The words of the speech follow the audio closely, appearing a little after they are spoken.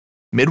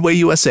Midway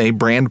USA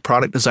brand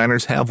product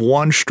designers have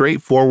one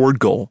straightforward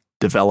goal: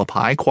 develop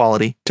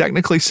high-quality,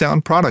 technically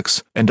sound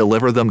products and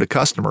deliver them to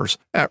customers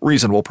at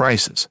reasonable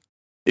prices.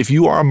 If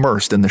you are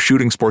immersed in the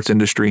shooting sports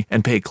industry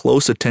and pay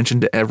close attention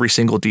to every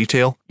single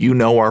detail, you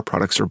know our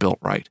products are built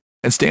right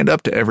and stand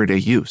up to everyday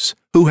use.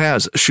 Who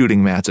has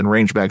shooting mats and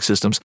range bag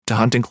systems to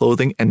hunting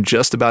clothing and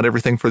just about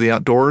everything for the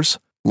outdoors?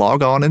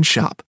 Log on and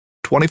shop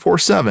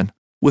 24/7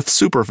 with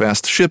super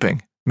fast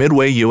shipping.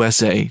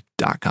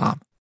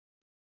 MidwayUSA.com.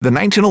 The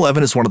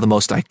 1911 is one of the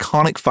most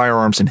iconic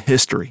firearms in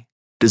history.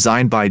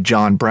 Designed by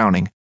John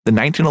Browning, the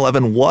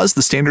 1911 was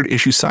the standard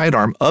issue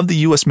sidearm of the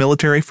U.S.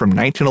 military from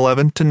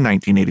 1911 to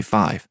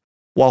 1985.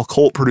 While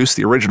Colt produced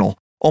the original,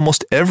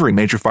 almost every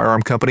major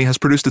firearm company has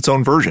produced its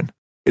own version.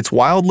 It's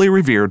wildly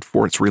revered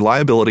for its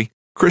reliability,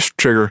 crisp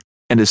trigger,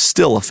 and is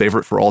still a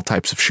favorite for all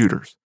types of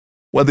shooters.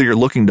 Whether you're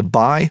looking to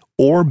buy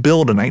or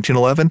build a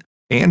 1911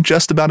 and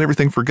just about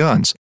everything for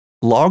guns,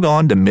 log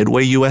on to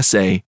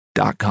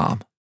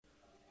MidwayUSA.com.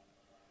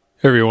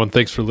 Hey everyone,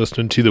 thanks for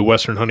listening to the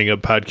Western Hunting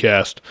Hub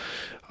podcast.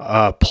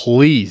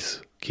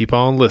 Please keep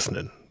on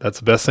listening. That's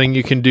the best thing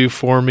you can do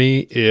for me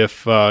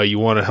if you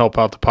want to help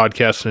out the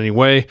podcast in any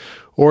way,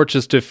 or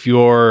just if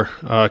you're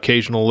an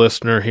occasional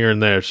listener here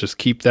and there. Just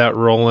keep that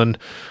rolling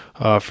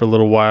for a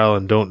little while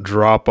and don't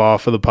drop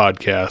off of the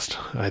podcast.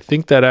 I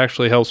think that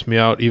actually helps me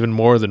out even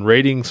more than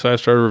ratings,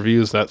 5-star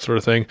reviews, that sort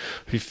of thing.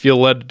 If you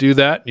feel led to do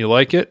that and you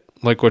like it,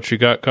 like what you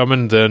got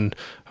coming, then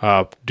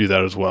do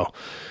that as well.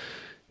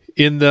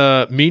 In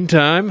the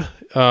meantime,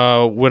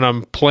 when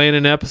I'm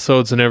planning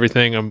episodes and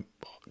everything, I'm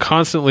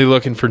constantly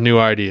looking for new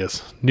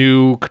ideas,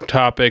 new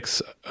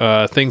topics,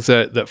 things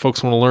that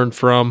folks want to learn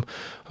from.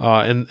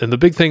 And the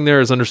big thing there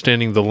is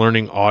understanding the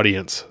learning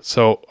audience.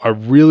 So I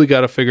really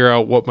got to figure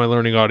out what my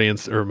learning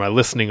audience or my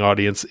listening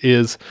audience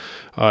is.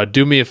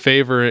 Do me a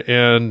favor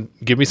and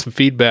give me some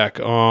feedback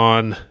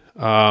on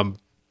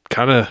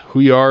kind of who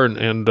you are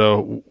and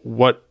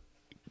what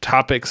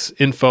topics,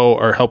 info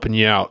are helping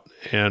you out.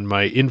 And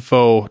my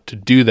info to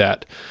do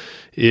that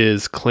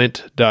is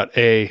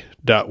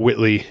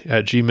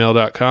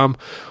clint.a.whitley@gmail.com,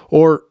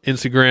 or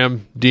Instagram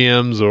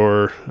DMs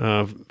or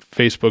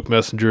Facebook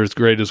Messenger is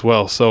great as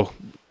well. So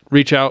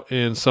reach out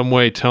in some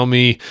way. Tell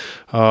me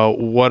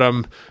what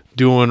I'm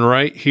doing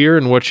right here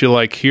and what you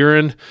like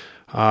hearing.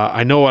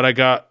 I know what I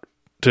got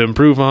to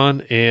improve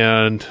on,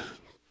 and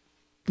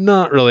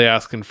not really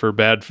asking for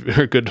bad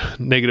or good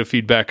negative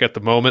feedback at the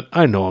moment.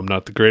 I know I'm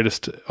not the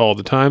greatest all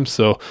the time,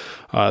 so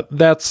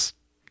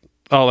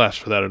I'll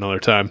ask for that another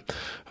time.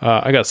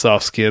 I got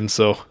soft skin,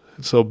 so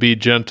be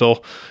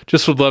gentle.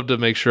 Just would love to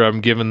make sure I'm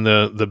giving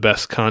the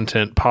best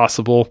content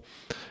possible.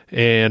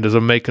 And as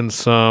I'm making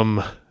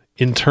some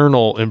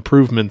internal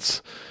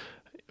improvements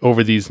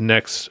over these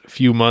next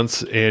few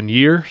months and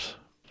year,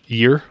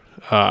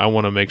 I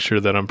want to make sure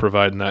that I'm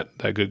providing that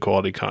good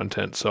quality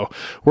content. So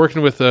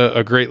working with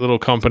a great little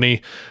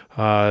company,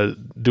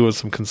 doing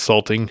some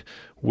consulting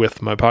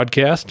with my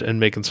podcast and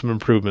making some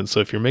improvements. So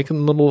if you're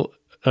making little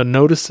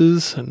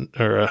notices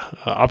or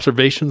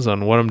observations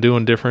on what I'm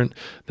doing different,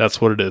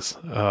 that's what it is.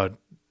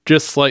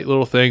 Just slight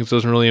little things,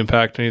 doesn't really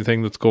impact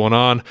anything that's going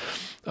on,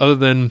 other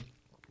than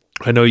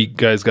I know you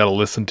guys got to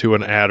listen to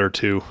an ad or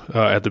two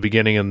at the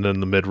beginning and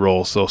then the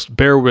mid-roll. So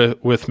bear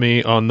with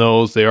me on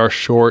those. They are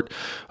short,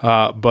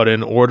 but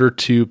in order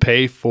to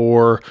pay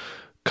for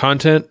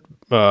content,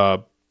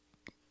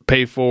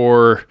 pay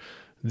for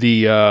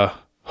the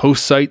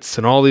host sites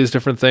and all these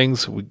different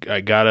things,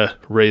 I got to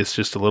raise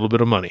just a little bit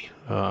of money.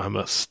 I'm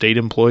a state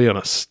employee on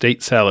a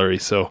state salary,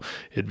 so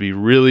it'd be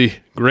really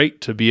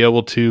great to be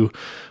able to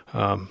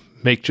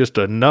make just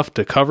enough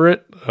to cover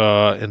it,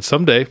 and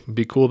someday it'd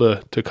be cool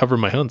to cover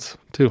my hunts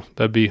too.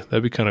 That'd be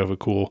kind of a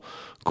cool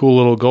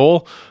little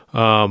goal,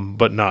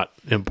 but not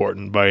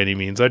important by any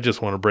means. I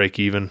just want to break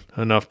even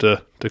enough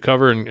to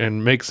cover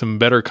and make some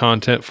better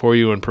content for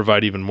you and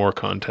provide even more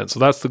content. So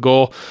that's the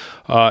goal,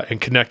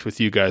 and connect with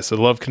you guys. I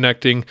love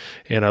connecting,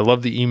 and I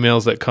love the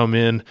emails that come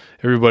in.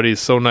 Everybody is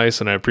so nice,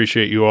 and I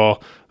appreciate you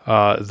all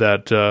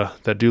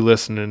that do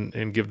listen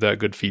and give that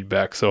good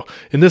feedback. So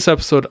in this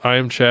episode, I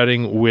am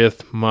chatting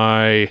with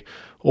my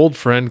old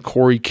friend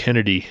Corey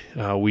Kennedy.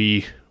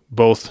 We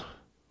both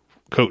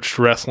coached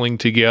wrestling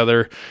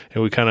together,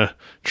 and we kind of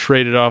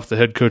traded off the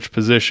head coach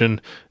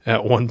position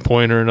at one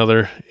point or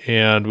another,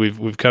 and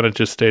we've kind of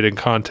just stayed in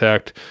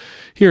contact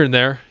here and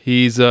there.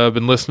 He's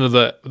been listening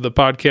to the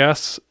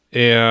podcasts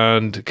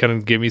and kind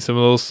of gave me some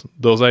of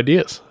those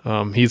ideas.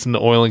 He's in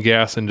the oil and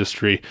gas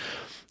industry,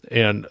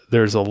 and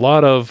there's a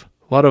lot of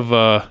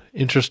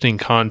interesting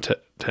content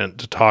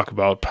to talk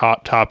about,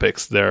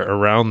 topics there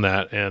around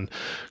that, and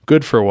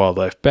good for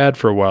wildlife, bad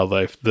for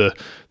wildlife, the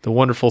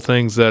wonderful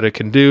things that it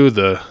can do,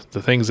 the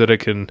things that it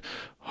can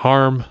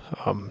harm.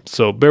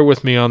 So bear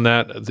with me on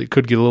that. It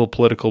could get a little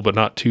political, but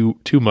not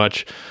too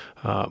much.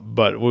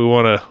 But we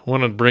want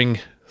to bring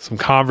some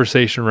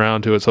conversation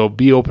around to it. So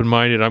be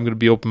open-minded. I'm going to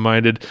be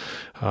open-minded.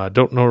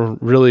 Don't know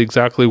really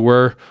exactly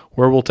where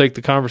we'll take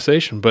the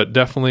conversation, but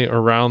definitely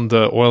around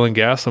the oil and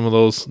gas, some of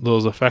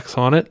those effects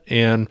on it,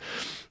 and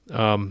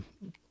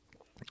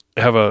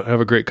have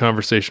a great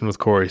conversation with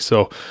Corey.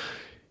 So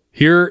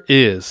here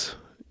is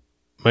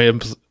my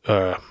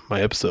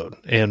episode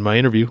and my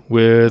interview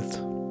with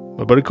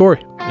my buddy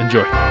Corey.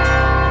 Enjoy.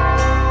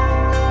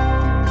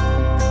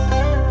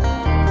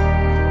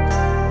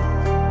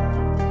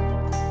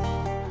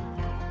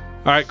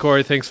 All right,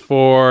 Corey, thanks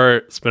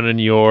for spending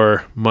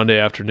your Monday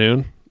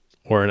afternoon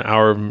or an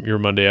hour of your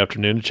Monday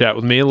afternoon to chat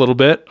with me a little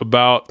bit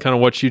about kind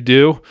of what you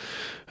do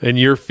in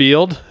your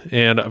field.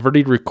 And I've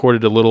already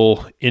recorded a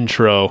little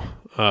intro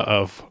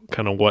of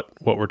kind of what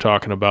we're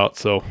talking about.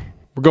 So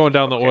we're going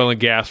down the oil and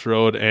gas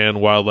road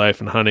and wildlife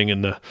and hunting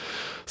and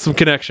some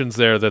connections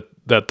there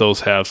that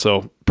those have.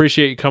 So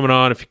appreciate you coming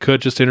on. If you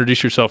could, just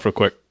introduce yourself real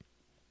quick.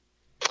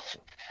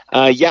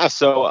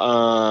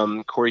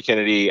 So Corey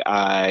Kennedy,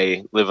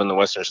 I live on the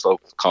western slope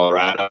of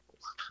Colorado.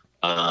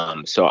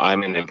 So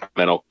I'm an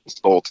environmental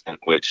consultant,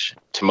 which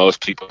to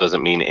most people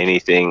doesn't mean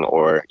anything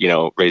or,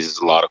 raises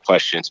a lot of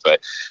questions.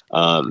 But,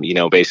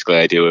 basically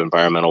I do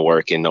environmental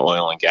work in the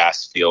oil and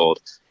gas field.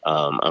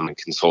 I'm a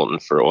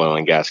consultant for oil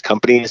and gas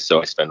companies.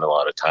 So I spend a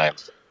lot of time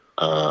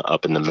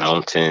up in the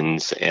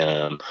mountains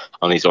on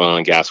these oil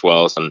and gas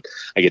wells. And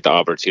I get the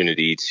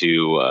opportunity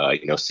to,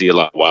 see a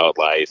lot of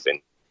wildlife and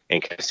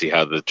kind of see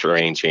how the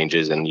terrain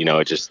changes. And,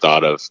 I just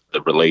thought of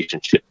the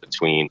relationship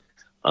between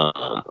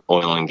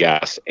oil and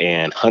gas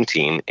and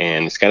hunting.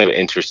 And it's kind of an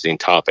interesting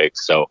topic.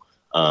 So,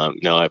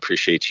 I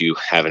appreciate you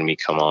having me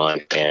come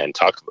on and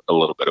talk a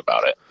little bit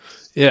about it.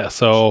 Yeah.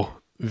 So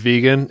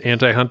vegan,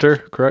 anti-hunter,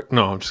 correct?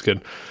 No, I'm just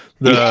kidding.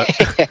 But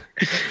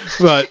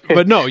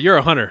no, you're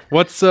a hunter.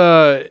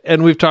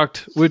 And we've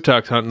talked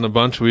hunting a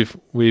bunch. We've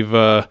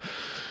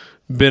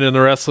been in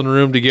the wrestling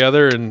room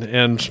together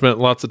and spent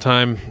lots of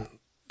time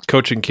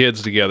coaching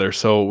kids together.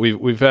 So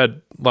we've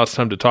had lots of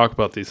time to talk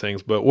about these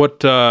things, but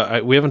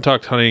we haven't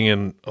talked hunting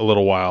in a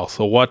little while.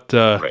 So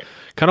right.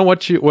 Kind of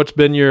what's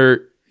been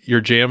your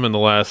jam in the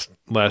last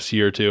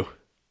year or two?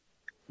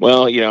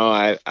 Well,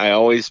 I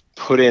always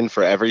put in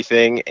for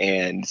everything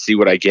and see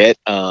what I get.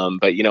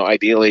 But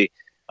ideally,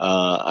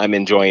 I'm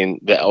enjoying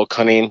the elk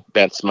hunting.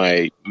 That's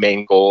my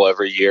main goal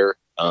every year.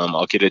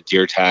 I'll get a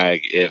deer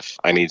tag if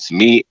I need some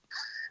meat.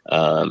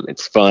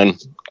 It's fun.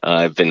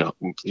 I've been,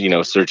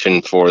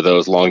 searching for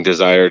those long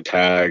desired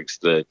tags,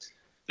 the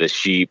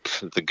sheep,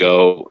 the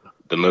goat,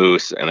 the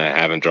moose, and I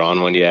haven't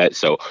drawn one yet.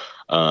 So,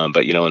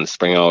 but in the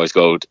spring I always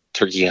go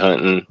turkey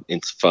hunting.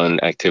 It's a fun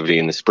activity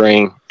in the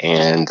spring,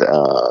 and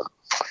the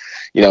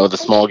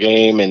small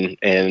game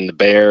and the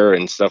bear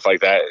and stuff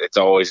like that. It's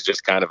always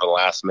just kind of a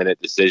last minute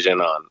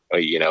decision on,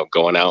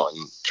 going out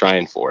and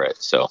trying for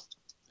it. So,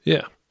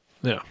 yeah,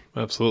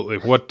 absolutely.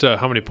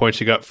 How many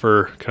points you got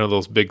for kind of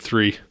those big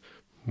three?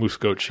 Moose,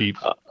 goat, sheep.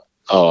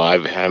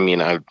 I'm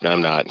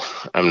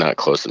not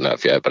close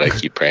enough yet, but I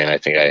keep praying. I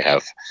think I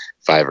have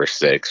 5 or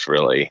 6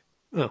 really.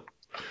 Oh,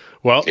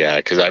 well, yeah,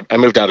 because I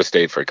moved out of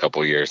state for a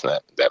couple of years, and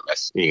that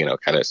mess, kind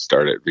of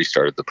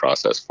restarted the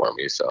process for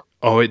me. So.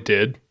 Oh, it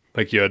did.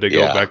 Like you had to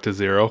go back to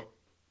zero.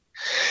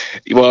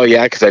 Well,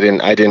 yeah, because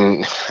I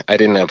didn't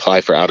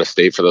apply for out of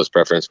state for those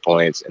preference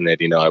points, and then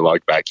I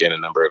logged back in a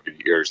number of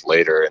years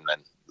later, and then.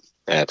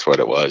 That's what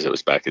it was. It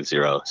was back at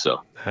 0.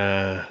 So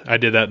I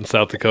did that in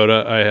South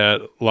Dakota. I had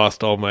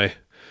lost all my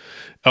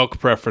elk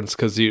preference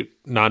because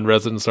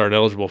non-residents aren't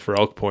eligible for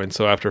elk points.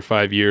 So after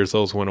 5 years,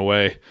 those went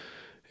away.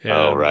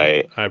 And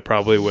right. I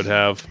probably would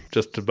have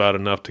just about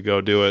enough to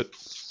go do it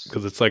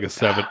because it's like a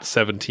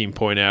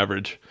 17-point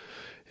average.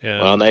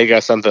 And, well, now you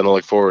got something to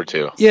look forward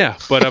to. Yeah,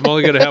 but I'm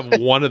only going to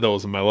have one of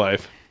those in my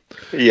life.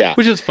 Yeah,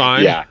 which is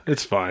fine. Yeah,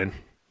 it's fine.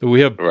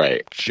 We have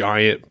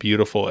giant,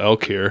 beautiful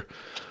elk here.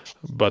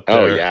 But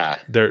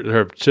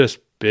they're just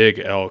big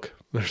elk.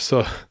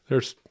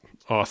 There's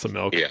awesome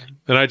elk. Yeah.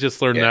 And I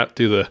just learned that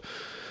through the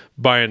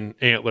buying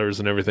antlers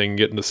and everything,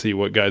 getting to see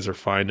what guys are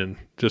finding.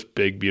 Just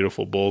big,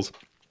 beautiful bulls.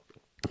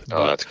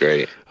 That's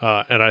great.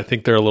 And I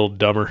think they're a little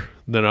dumber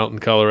than out in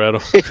Colorado.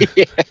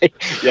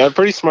 Yeah,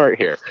 pretty smart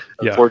here,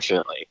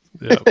 unfortunately.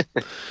 Yeah.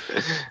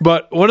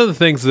 But one of the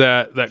things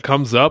that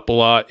comes up a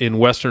lot in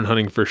Western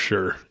hunting for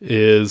sure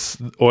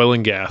is oil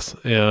and gas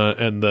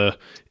and the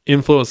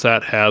influence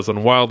that has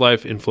on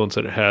wildlife, influence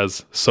that it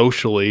has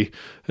socially.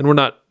 And we're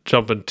not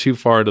jumping too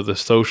far into the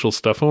social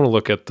stuff. I want to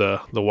look at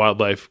the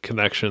wildlife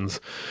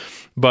connections.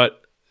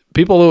 But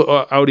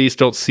people out east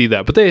don't see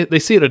that, but they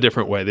see it a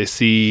different way. They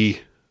see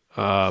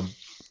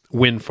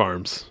wind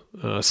farms,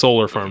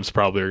 solar farms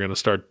probably are going to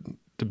start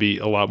to be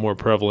a lot more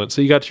prevalent.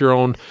 So you got your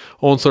own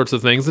sorts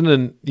of things, and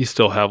then you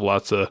still have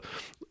lots of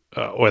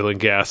oil and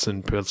gas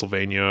in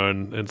Pennsylvania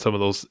and some of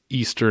those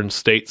eastern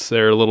states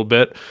there a little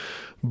bit.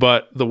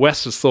 But the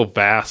West is so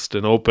vast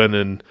and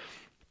open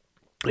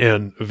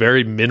and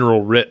very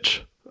mineral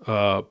rich.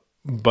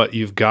 But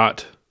you've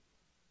got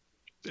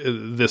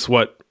this,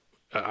 what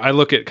I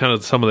look at kind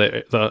of some of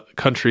the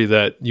country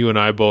that you and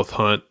I both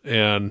hunt,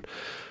 and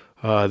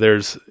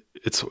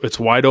it's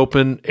wide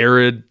open,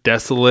 arid,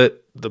 desolate.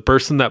 The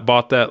person that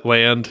bought that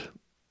land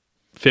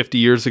 50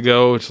 years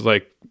ago, it's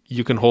like,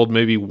 you can hold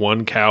maybe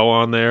one cow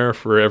on there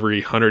for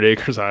every 100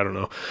 acres. I don't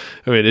know.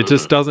 I mean, it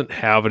just doesn't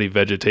have any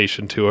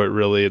vegetation to it,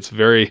 really.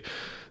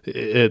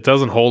 It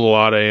doesn't hold a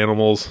lot of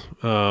animals,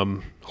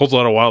 holds a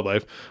lot of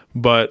wildlife,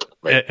 but,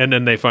 and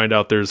then they find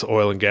out there's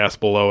oil and gas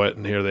below it,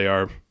 and here they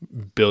are,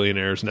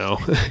 billionaires now,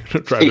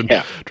 driving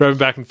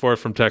back and forth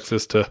from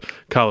Texas to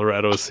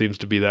Colorado seems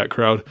to be that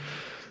crowd.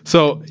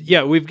 So,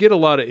 yeah, we get a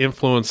lot of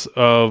influence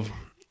of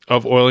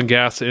oil and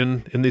gas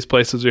in these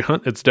places we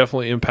hunt. It's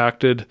definitely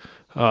impacted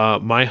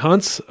my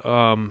hunts.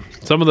 Some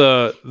of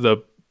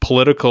the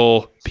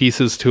political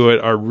pieces to it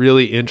are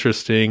really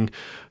interesting.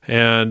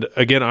 And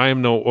again, I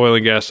am no oil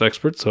and gas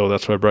expert, so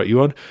that's why I brought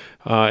you on.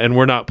 And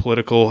we're not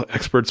political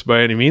experts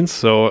by any means,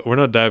 so we're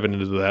not diving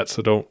into that.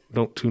 So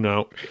don't tune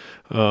out.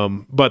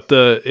 But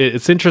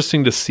it's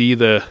interesting to see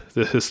the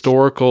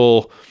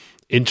historical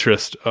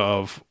interest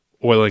of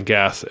oil and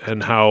gas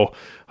and how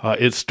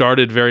it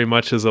started very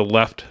much as a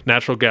left.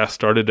 Natural gas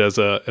started as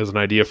an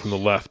idea from the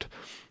left,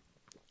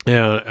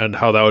 and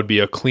how that would be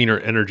a cleaner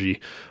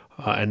energy.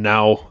 And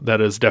now that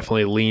has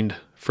definitely leaned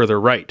further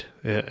right.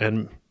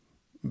 And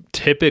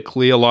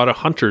typically a lot of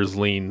hunters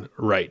lean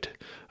right.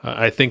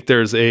 I think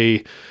there's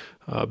a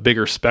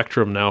bigger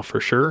spectrum now for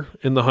sure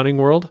in the hunting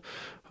world.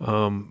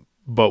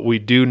 But we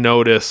do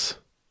notice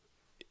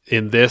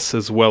in this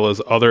as well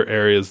as other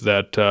areas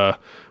that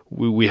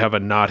we have a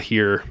not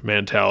here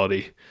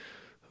mentality.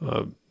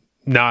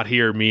 Not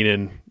here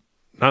meaning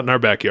not in our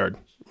backyard.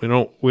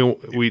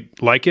 We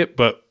like it,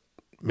 but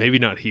maybe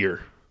not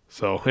here.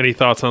 So any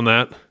thoughts on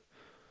that?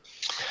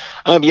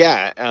 I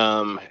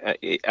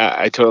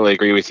totally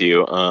agree with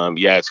you.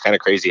 It's kind of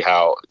crazy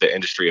how the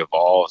industry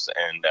evolves,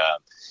 and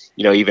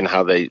even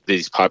how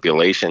these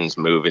populations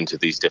move into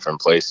these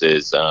different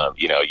places.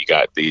 You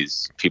got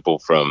these people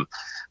from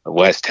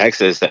West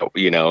Texas that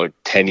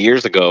 10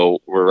 years ago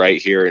were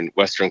right here in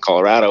Western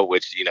Colorado,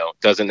 which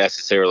doesn't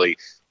necessarily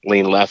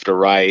lean left or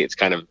right. It's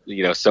kind of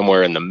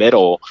somewhere in the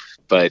middle.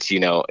 But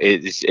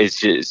it's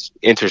just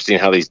interesting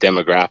how these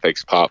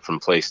demographics pop from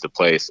place to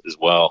place as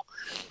well,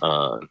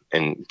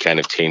 and kind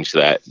of change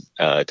that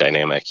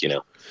dynamic.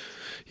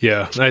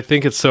 Yeah, I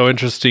think it's so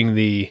interesting,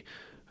 the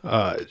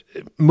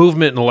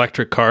movement in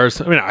electric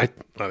cars. I mean, I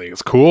think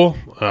it's cool.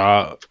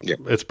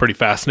 It's pretty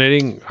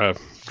fascinating. I've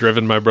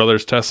driven my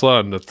brother's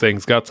Tesla, and the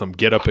thing's got some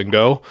get up and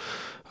go.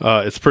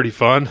 It's pretty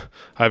fun.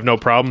 I have no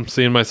problem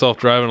seeing myself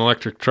drive an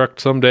electric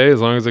truck someday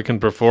as long as it can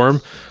perform.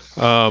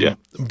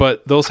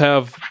 But those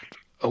have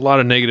a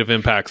lot of negative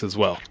impacts as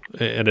well.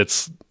 And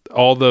it's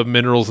all the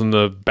minerals in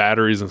the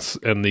batteries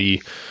and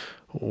the,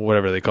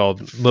 whatever they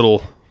called,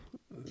 little,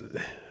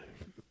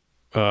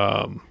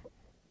 are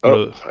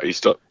you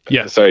still?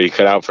 Yeah. Sorry, you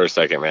cut out for a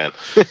second, man.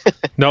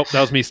 Nope,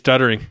 that was me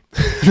stuttering.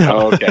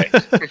 Okay.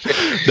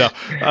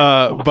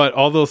 No, but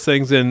all those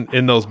things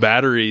in those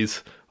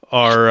batteries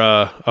are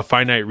a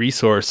finite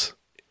resource,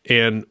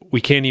 and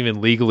we can't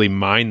even legally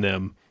mine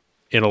them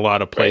in a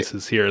lot of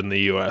places here in the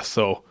U.S.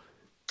 So,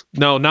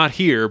 no, not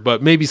here,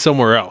 but maybe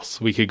somewhere else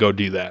we could go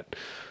do that.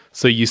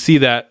 So you see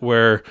that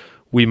where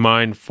we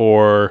mine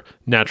for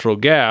natural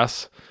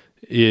gas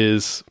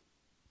is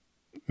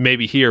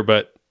maybe here,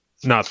 but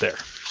not there.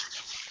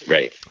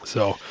 Right.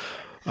 So,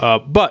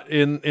 but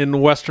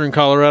in Western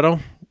Colorado,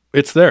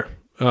 it's there.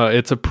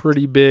 It's a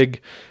pretty big,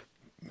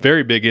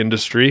 very big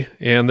industry,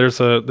 and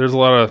there's a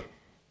lot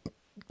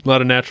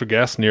of natural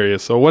gas near you.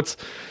 So what's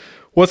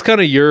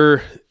kind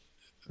of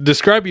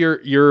describe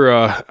your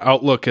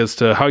outlook as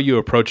to how you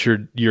approach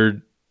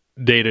your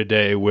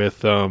day-to-day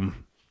with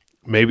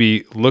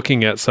maybe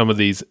looking at some of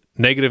these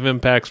negative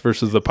impacts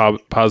versus the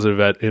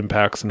positive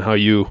impacts, and how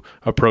you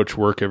approach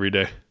work every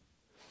day?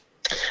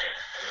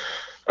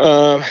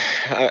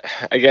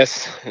 I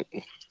guess,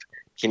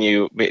 can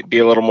you be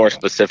a little more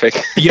specific?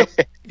 Yep.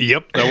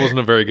 That wasn't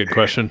a very good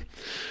question.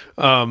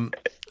 So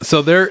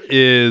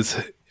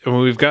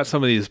we've got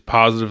some of these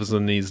positives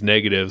and these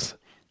negatives.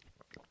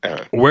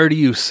 Where do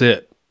you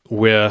sit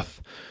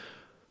with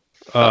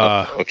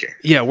where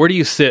do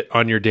you sit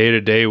on your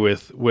day-to-day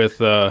with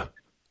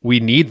we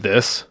need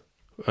this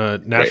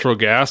natural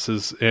gas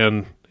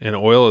and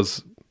oil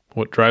is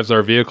what drives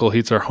our vehicle,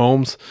 heats our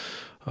homes,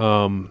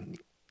 and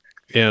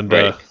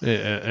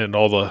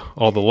all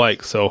the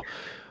like. So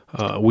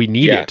we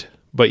need it,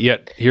 but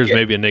yet here's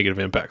maybe a negative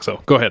impact.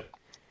 So go ahead.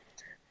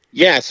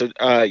 Yeah. So,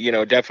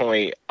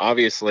 definitely,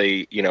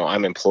 obviously,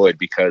 I'm employed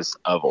because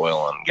of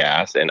oil and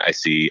gas, and I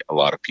see a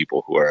lot of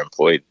people who are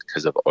employed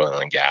because of oil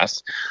and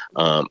gas.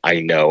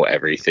 I know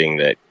everything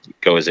that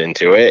goes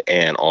into it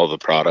and all the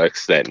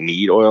products that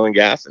need oil and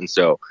gas. And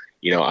so,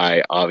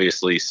 I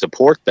obviously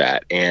support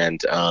that.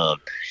 And,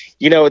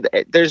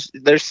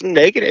 there's some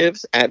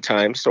negatives at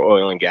times to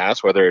oil and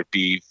gas, whether it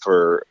be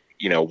for,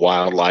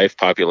 wildlife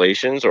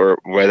populations, or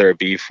whether it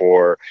be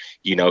for,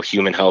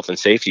 human health and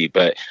safety.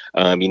 But,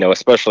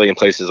 especially in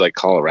places like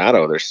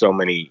Colorado, there's so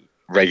many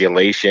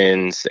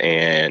regulations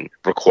and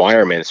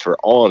requirements for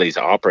all of these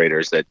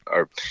operators that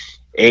are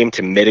aimed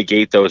to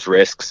mitigate those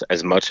risks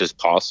as much as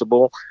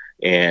possible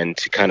and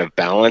to kind of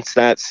balance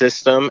that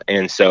system.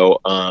 And so,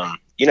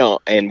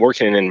 and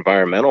working in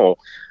environmental,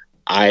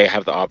 I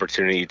have the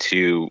opportunity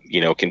to,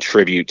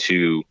 contribute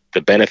to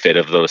the benefit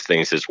of those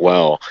things as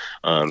well.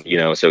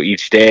 So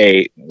each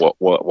day,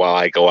 while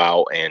I go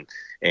out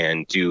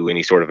and do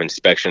any sort of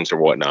inspections or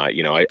whatnot,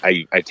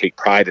 I take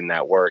pride in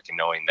that work and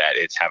knowing that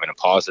it's having a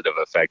positive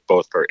effect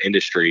both for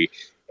industry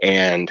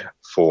and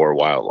for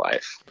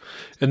wildlife.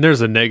 And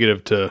there's a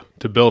negative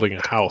to building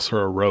a house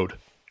or a road.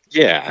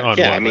 Yeah.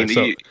 I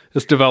mean,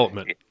 it's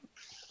development.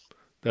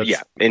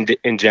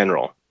 In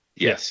general.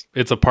 Yes.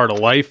 Yeah, it's a part of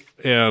life,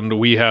 and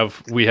we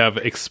have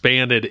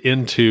expanded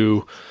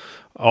into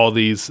all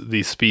these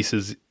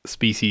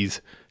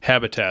species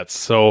habitats.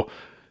 So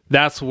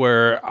that's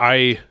where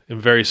I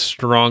am very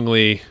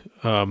strongly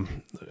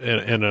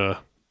and a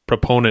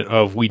proponent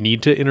of we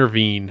need to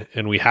intervene,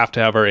 and we have to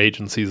have our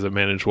agencies that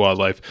manage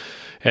wildlife,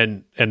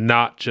 and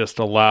not just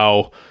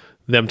allow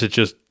them to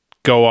just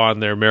go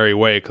on their merry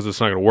way, because it's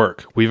not going to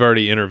work. We've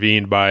already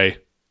intervened by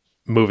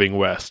moving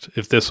west.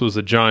 If this was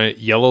a giant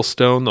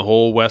Yellowstone, the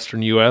whole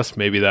western U.S.,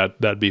 maybe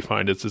that'd be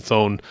fine. It's its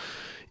own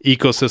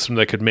ecosystem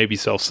that could maybe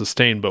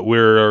self-sustain, but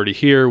we're already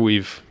here.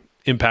 We've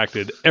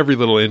impacted every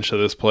little inch of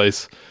this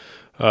place,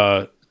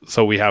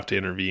 so we have to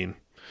intervene.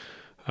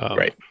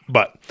 Right.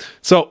 But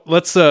so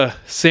let's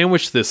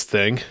sandwich this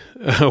thing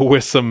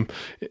with some,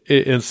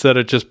 instead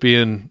of just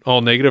being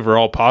all negative or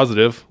all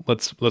positive,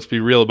 let's be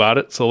real about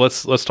it. So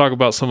let's talk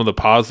about some of the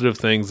positive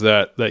things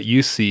that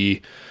you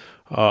see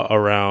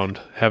around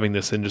having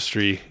this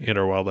industry in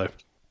our wildlife.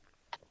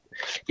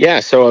 Yeah.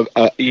 So,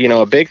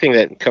 a big thing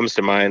that comes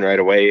to mind right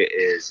away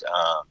is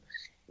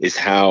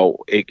how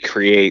it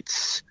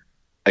creates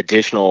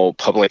additional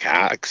public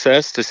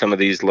access to some of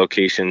these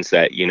locations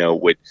that,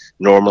 would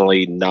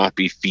normally not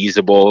be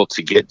feasible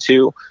to get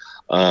to.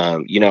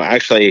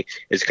 Actually,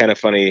 it's kind of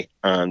funny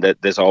that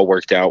this all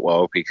worked out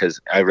well, because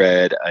I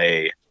read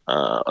a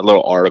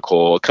little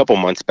article a couple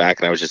months back,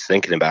 and I was just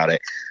thinking about it.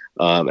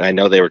 And I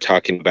know they were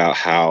talking about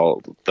how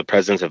the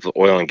presence of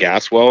oil and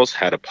gas wells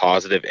had a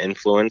positive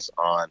influence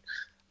on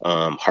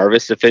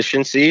harvest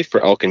efficiency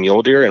for elk and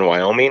mule deer in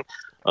Wyoming.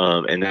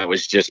 And that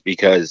was just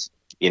because,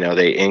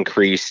 they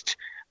increased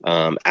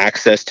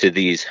access to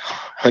these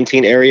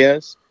hunting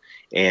areas.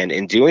 And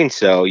in doing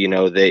so,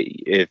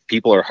 if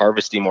people are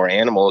harvesting more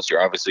animals,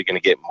 you're obviously going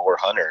to get more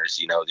hunters.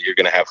 You're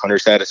going to have hunter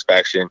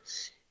satisfaction.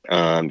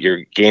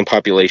 Your game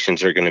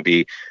populations are going to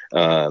be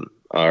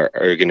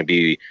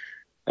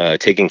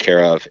taken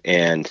care of,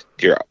 and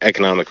your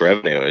economic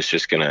revenue is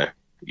just going to,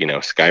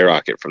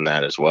 skyrocket from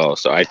that as well.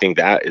 So I think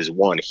that is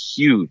one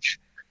huge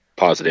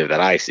positive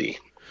that I see.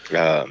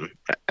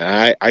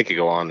 I could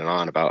go on and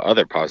on about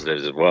other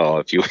positives as well.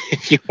 If you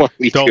want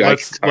me to,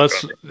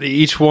 let's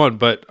each one,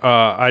 but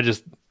I'd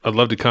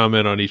love to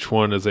comment on each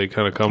one as they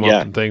kind of come up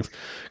and things,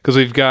 because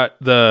we've got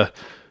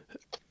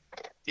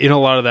in a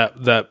lot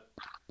of that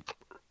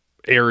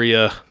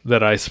area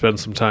that I spend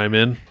some time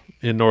in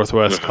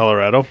Northwest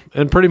Colorado,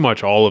 and pretty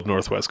much all of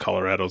Northwest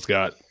Colorado's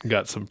got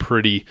some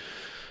pretty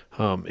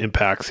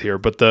impacts here.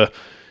 But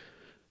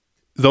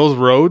those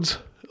roads,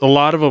 a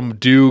lot of them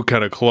do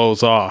kind of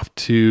close off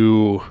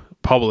to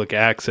public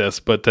access,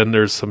 but then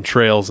there's some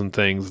trails and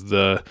things.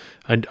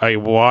 I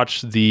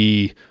watched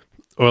the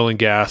oil and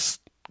gas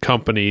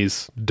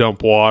companies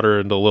dump water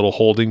into little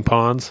holding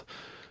ponds.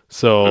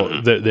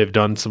 So they've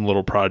done some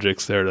little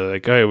projects there to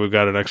like, hey, we've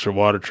got an extra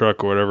water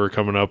truck or whatever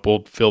coming up.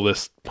 We'll fill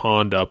this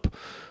pond up,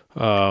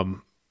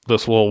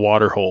 this little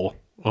water hole,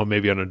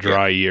 maybe on a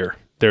dry year.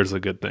 There's a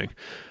good thing.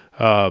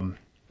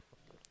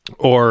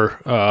 Or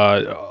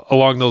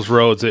along those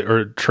roads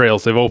or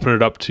trails, they've opened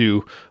it up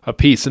to a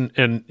piece.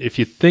 And if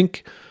you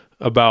think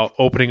about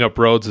opening up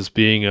roads as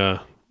being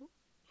a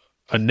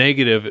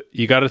negative,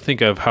 you got to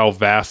think of how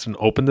vast and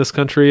open this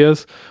country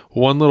is.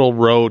 One little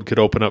road could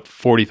open up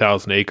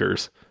 40,000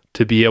 acres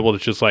to be able to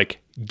just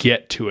like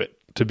get to it,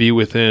 to be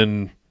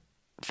within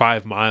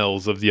 5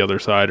 miles of the other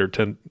side or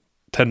 10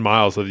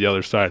 miles of the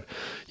other side.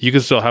 You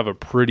can still have a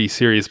pretty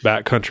serious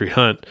backcountry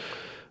hunt.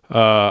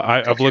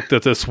 I've looked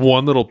at this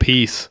one little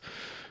piece.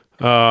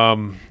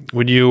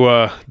 When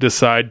you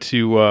decide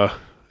to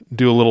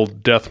do a little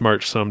death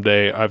march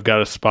someday, I've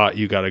got a spot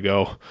you got to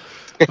go.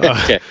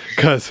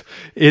 Because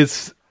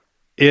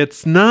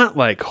it's not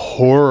like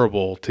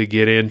horrible to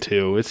get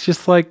into. It's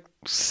just like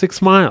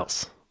 6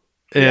 miles.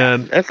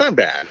 And that's not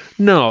bad.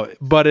 No,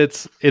 but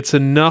it's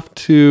enough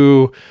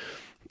to,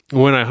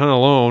 when I hunt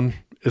alone,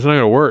 it's not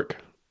going to work.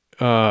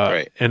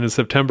 Right. And in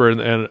September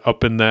and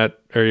up in that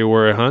area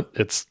where I hunt,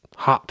 it's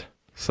hot.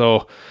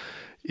 So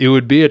it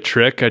would be a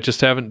trick. I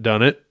just haven't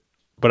done it,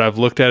 but I've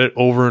looked at it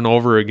over and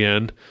over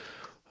again.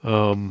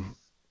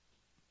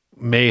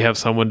 May have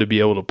someone to be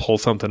able to pull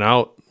something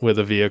out with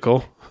a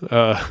vehicle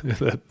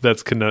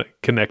that's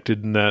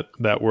connected in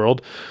that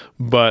world.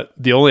 But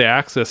the only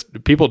access,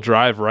 people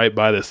drive right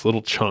by this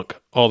little chunk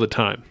all the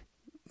time.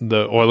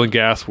 The oil and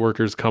gas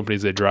workers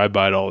companies, they drive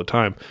by it all the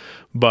time.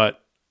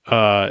 But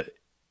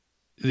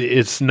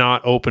it's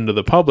not open to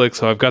the public.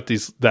 So I've got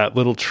that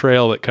little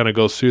trail that kind of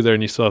goes through there,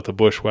 and you still have to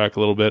bushwhack a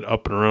little bit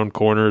up and around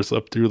corners,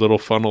 up through little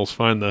funnels,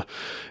 and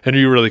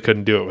you really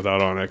couldn't do it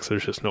without onX.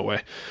 There's just no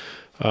way.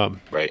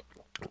 Right.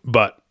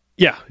 But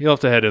Yeah, you'll have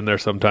to head in there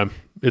sometime.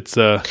 It's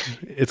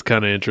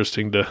kind of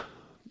interesting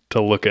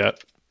to look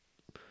at.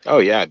 Oh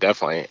yeah,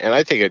 definitely. And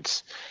I think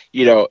it's,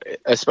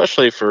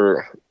 especially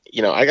for,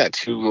 I got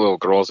two little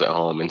girls at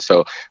home. And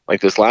so like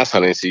this last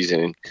hunting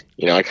season,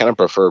 I kind of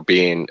prefer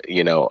being,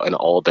 an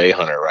all day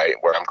hunter, right?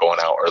 Where I'm going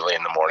out early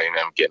in the morning and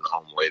I'm getting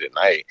home late at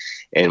night.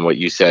 And what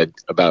you said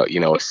about,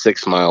 a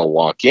 6 mile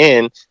walk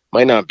in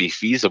might not be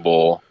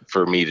feasible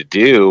for me to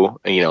do.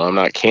 I'm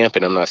not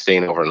camping, I'm not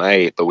staying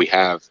overnight, but we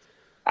have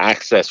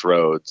access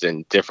roads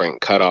and different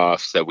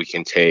cutoffs that we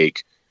can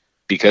take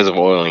because of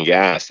oil and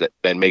gas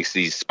that makes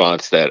these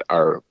spots that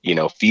are,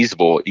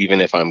 feasible.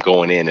 Even if I'm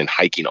going in and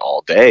hiking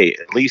all day,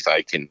 at least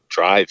I can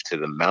drive to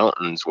the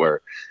mountains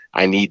where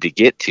I need to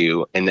get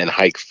to and then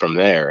hike from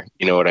there.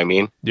 You know what I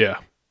mean? Yeah.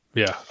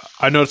 Yeah.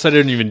 I noticed I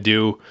didn't even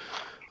do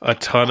a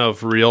ton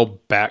of real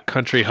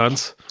backcountry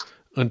hunts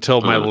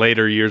until my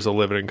later years of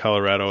living in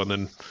Colorado. And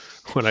then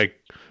when I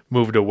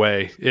moved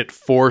away, it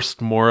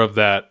forced more of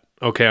that.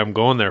 Okay, I'm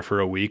going there for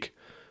a week.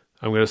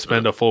 I'm going to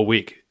spend a full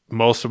week.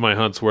 Most of my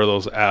hunts were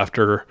those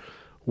after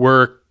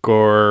work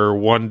or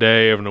one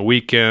day of a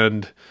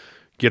weekend,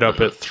 get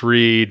up at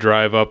 3,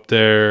 drive up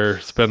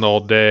there, spend all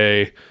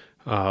day,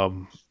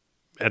 and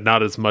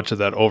not as much of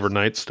that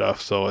overnight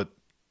stuff. So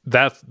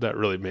that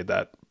really made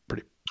that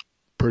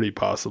pretty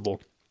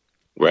possible.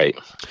 Right.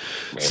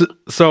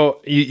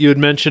 So you had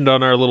mentioned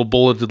on our little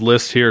bulleted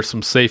list here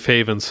some safe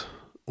havens.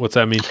 What's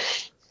that mean?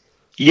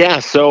 Yeah.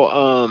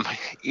 So,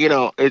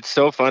 it's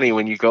so funny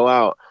when you go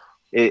out.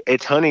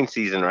 It's hunting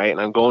season, right? And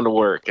I'm going to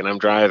work and I'm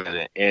driving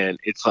it. And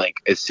it's like,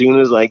 as soon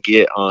as I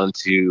get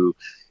onto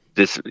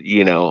this,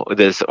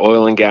 this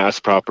oil and gas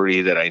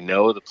property that I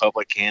know the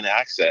public can't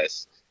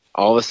access,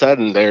 all of a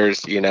sudden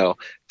there's,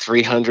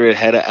 300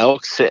 head of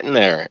elk sitting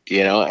there,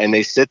 and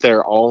they sit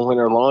there all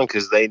winter long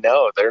because they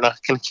know they're not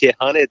going to get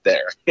hunted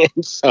there.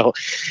 And so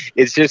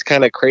it's just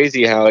kind of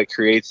crazy how it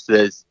creates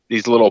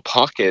these little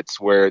pockets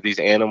where these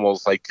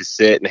animals like to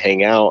sit and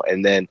hang out.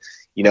 And then,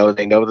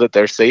 they know that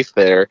they're safe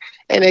there.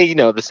 And,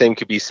 the same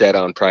could be said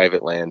on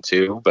private land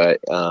too, but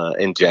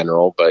in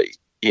general, but,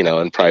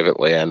 in private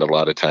land, a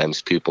lot of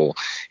times people,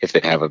 if they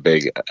have a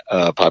big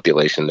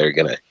population, they're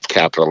going to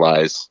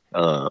capitalize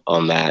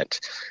on that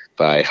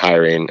by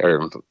hiring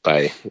or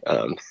by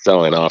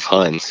selling off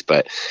hunts.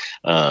 But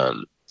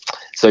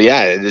so,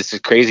 yeah, this is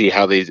crazy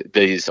how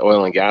these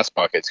oil and gas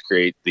pockets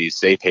create these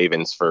safe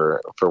havens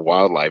for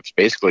wildlife,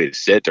 basically to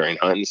sit during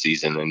hunting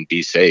season and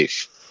be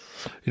safe.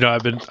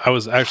 I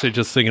was actually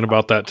just thinking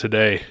about that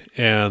today,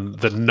 and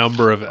the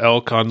number of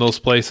elk on those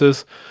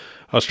places.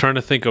 I was trying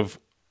to think of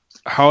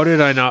how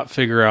did I not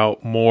figure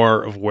out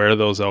more of where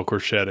those elk were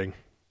shedding.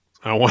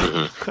 I want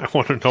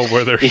to know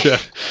where they're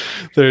shed.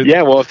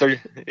 Yeah, well, if they're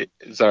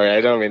sorry,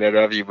 I don't mean to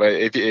interrupt you, but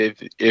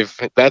if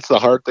that's the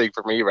hard thing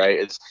for me,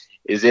 right?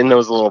 Is in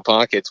those little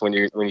pockets when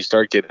you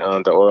start getting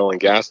onto oil and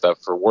gas stuff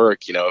for work.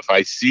 If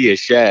I see a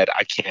shed,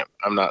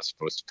 I'm not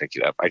supposed to pick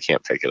it up. I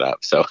can't pick it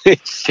up. So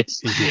it's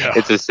just,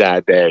 It's a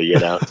sad day,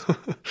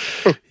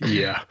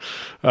 Yeah.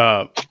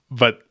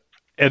 But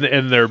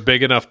they're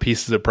big enough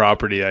pieces of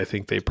property. I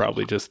think they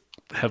probably just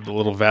have the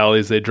little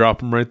valleys. They drop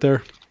them right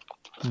there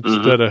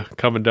instead of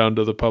coming down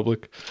to the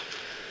public.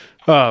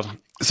 So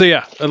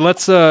yeah,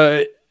 let's,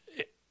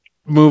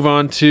 move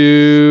on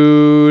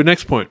to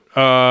next point.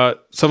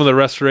 Some of the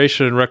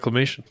restoration and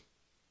reclamation.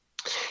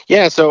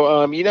 Yeah.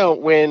 So,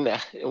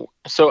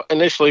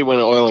 initially when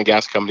an oil and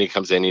gas company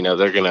comes in,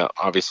 they're going to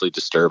obviously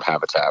disturb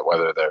habitat,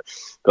 whether they're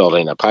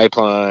building a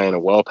pipeline, a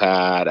well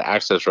pad,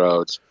 access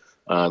roads.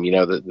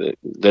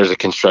 There's a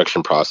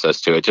construction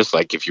process to it, just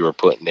like if you were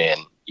putting in,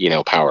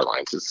 power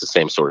lines. It's the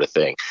same sort of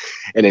thing.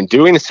 And in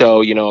doing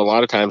so, a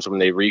lot of times when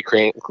they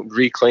reclaim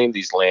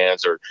these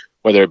lands, or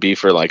whether it be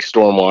for like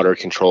stormwater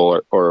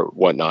control or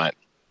whatnot,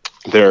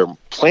 they're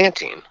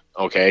planting.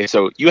 Okay.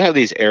 So you have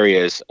these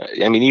areas.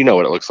 I mean, you know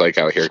what it looks like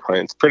out here,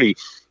 Clint. It's pretty,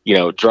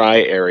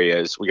 dry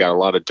areas. We got a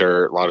lot of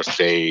dirt, a lot of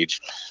sage.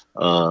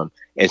 And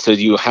so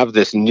you have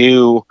this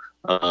new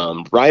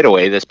right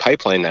away, this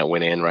pipeline that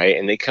went in, right?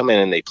 And they come in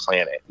and they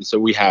plant it. And so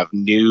we have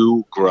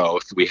new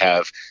growth. We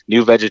have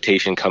new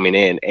vegetation coming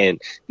in.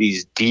 And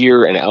these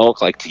deer and elk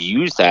like to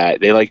use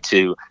that. They like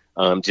to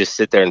just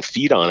sit there and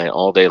feed on it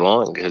all day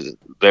long because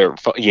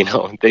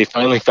they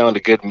finally found a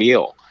good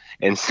meal.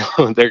 And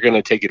so they're going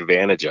to take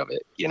advantage of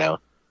it,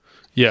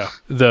 Yeah.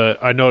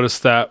 I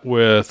noticed that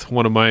with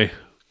one of my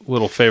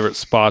little favorite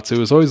spots. It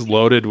was always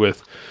loaded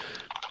with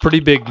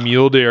pretty big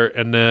mule deer.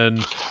 And then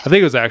I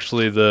think it was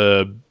actually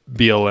the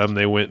BLM.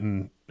 They went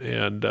and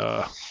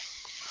I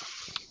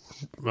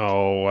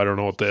don't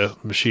know what the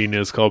machine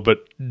is called,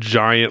 but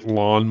giant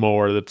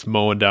lawnmower that's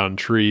mowing down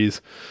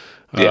trees.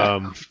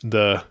 Yeah.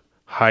 The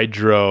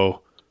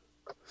hydro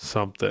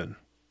something.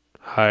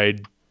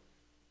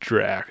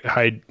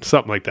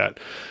 Something like that.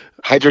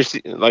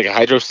 Like a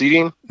hydro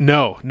seeding?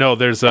 No,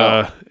 there's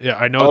I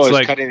know it's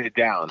like cutting it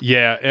down.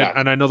 Yeah,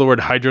 and I know the word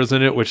hydro's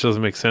in it, which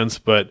doesn't make sense,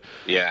 but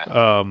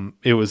yeah.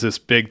 It was this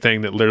big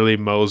thing that literally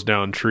mows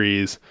down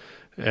trees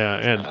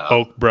and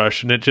oak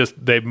brush, and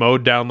they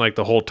mowed down like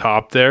the whole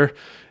top there,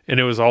 and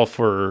it was all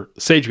for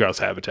sage grouse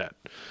habitat.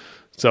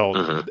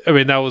 So, I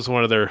mean, that was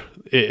one of their,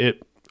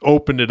 it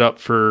opened it up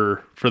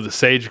for the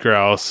sage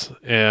grouse.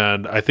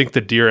 And I think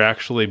the deer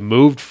actually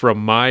moved from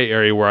my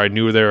area where I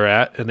knew they were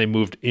at, and they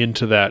moved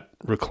into that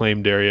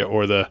reclaimed area,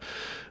 or the,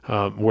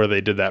 where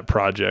they did that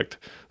project.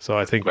 So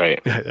I think,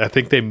 I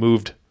think they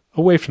moved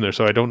away from there.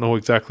 So I don't know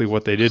exactly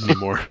what they did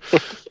anymore.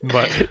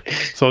 But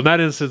so in that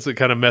instance, it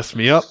kind of messed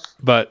me up,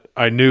 but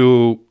I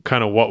knew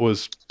kind of what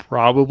was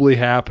probably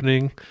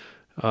happening.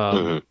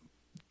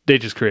 They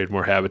just created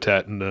more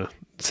habitat, and the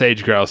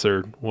sage grouse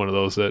are one of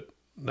those that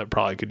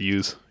probably could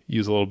use a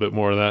little bit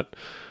more of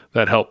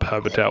that help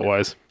habitat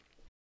wise.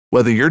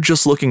 Whether you're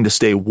just looking to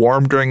stay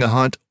warm during a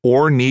hunt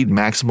or need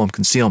maximum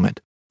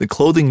concealment, the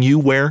clothing you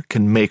wear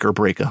can make or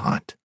break a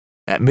hunt.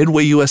 At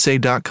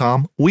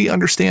MidwayUSA.com, we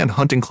understand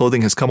hunting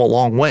clothing has come a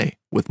long way,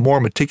 with more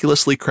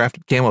meticulously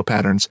crafted camo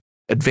patterns,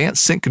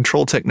 advanced scent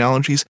control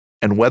technologies,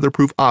 and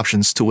weatherproof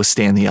options to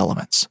withstand the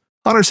elements.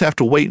 Hunters have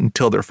to wait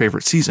until their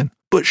favorite season,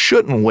 but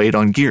shouldn't wait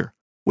on gear,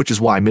 which is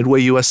why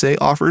Midway USA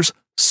offers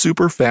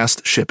super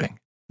fast shipping.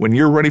 When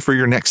you're ready for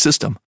your next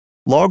system,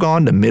 log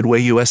on to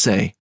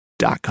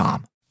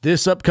MidwayUSA.com.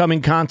 This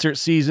upcoming concert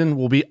season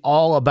will be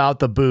all about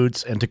the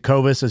boots, and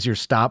Tecovas is your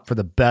stop for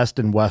the best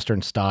in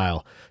Western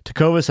style.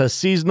 Tecovas has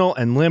seasonal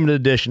and limited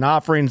edition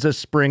offerings this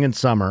spring and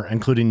summer,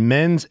 including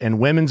men's and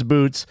women's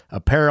boots,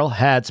 apparel,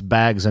 hats,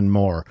 bags, and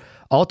more.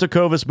 All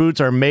Tecovas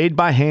boots are made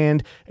by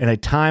hand in a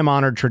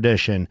time-honored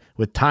tradition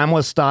with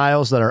timeless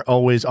styles that are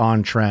always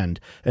on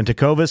trend. And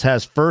Tecovas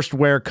has first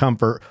wear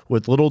comfort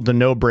with little to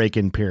no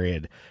break-in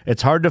period.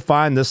 It's hard to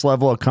find this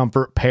level of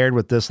comfort paired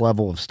with this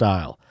level of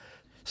style.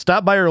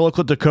 Stop by your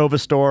local Tecovas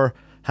store,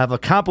 have a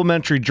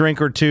complimentary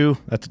drink or two,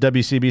 that's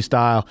WCB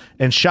style,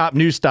 and shop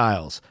new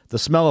styles. The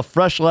smell of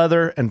fresh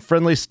leather and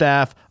friendly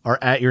staff are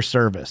at your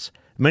service.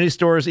 Many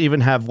stores even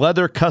have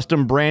leather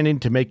custom branding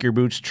to make your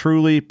boots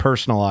truly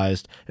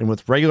personalized. And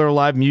with regular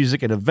live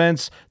music and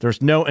events,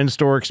 there's no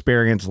in-store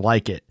experience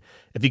like it.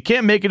 If you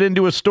can't make it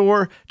into a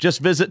store, just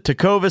visit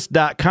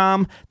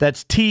Tecovas.com.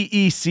 That's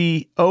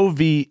TECOVAS.com.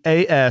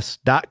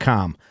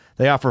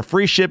 They offer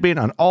free shipping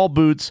on all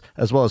boots,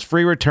 as well as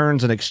free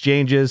returns and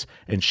exchanges,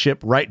 and ship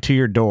right to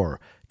your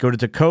door. Go to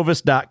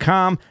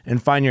Tecovas.com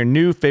and find your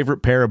new favorite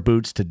pair of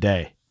boots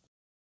today.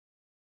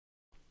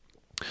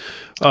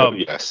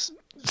 Yes.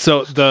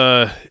 So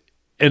some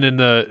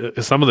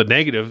of the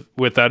negative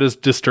with that is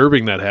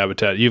disturbing that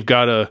habitat.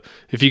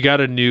 If you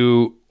got a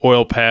new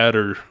oil pad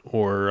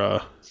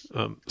or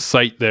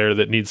site there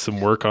that needs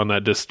some work on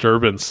that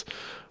disturbance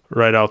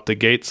right out the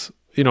gates,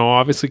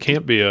 obviously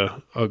can't be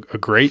a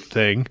great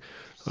thing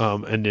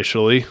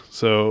initially.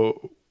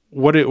 So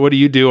what do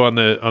you do on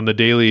the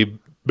daily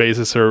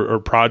basis or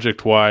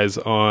project wise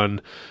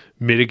on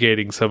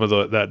mitigating some of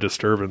that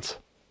disturbance?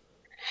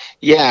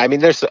 Yeah,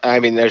 there's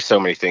so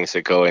many things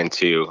that go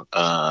into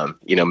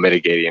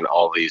mitigating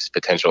all these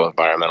potential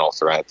environmental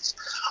threats.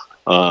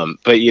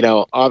 But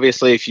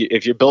obviously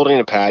if you're building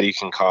a pad, you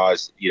can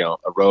cause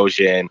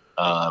erosion.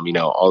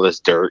 All this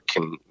dirt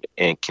can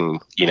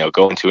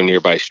go into a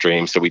nearby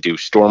stream. So we do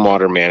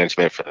stormwater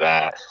management for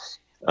that.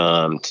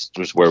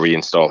 Just where we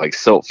install like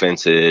silt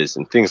fences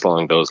and things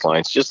along those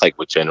lines, just like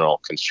with general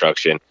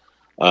construction.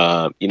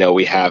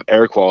 We have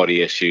air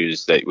quality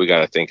issues that we got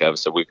to think of.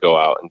 So we go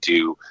out and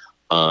do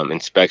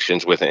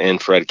inspections with an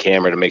infrared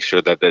camera to make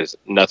sure that there's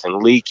nothing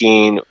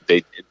leaking.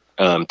 They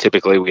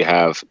typically they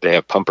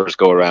have pumpers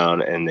go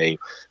around and they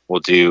will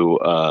do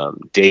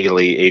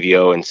daily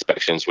AVO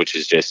inspections, which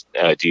is just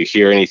do you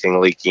hear anything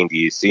leaking? Do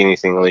you see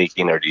anything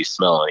leaking, or do you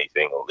smell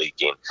anything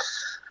leaking?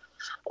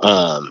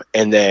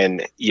 And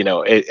then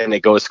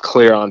it goes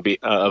clear on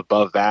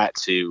above that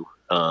to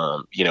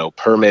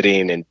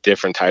permitting and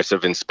different types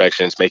of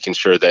inspections, making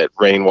sure that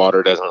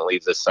rainwater doesn't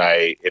leave the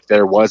site. If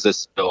there was a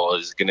spill,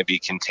 it's going to be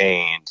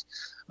contained,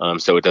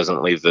 so it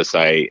doesn't leave the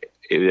site.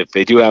 If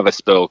they do have a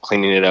spill,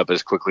 cleaning it up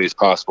as quickly as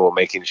possible,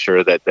 making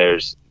sure that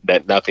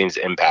nothing's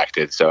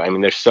impacted. So,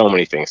 there's so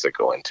many things that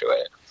go into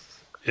it.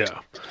 Yeah.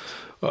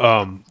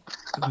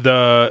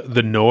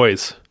 The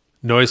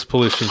noise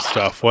pollution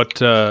stuff.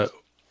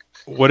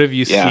 What have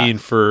you seen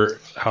for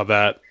how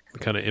that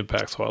kind of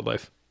impacts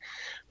wildlife?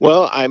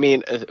 Well,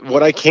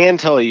 what I can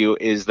tell you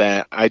is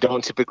that I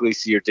don't typically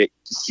see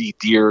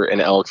deer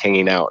and elk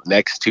hanging out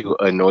next to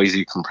a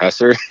noisy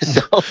compressor.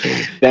 So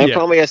that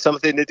probably has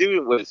something to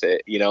do with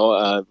it.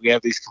 We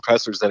have these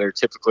compressors that are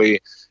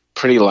typically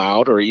pretty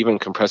loud, or even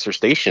compressor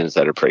stations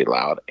that are pretty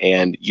loud.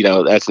 And,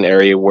 that's an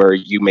area where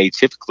you may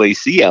typically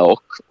see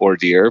elk or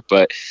deer,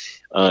 but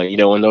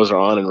when those are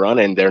on and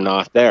running, they're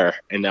not there.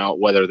 And now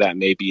whether that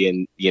may be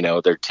in,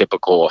 their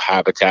typical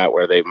habitat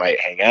where they might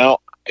hang out,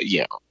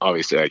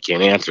 obviously I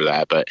can't answer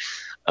that, but,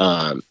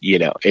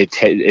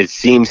 it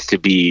seems to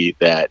be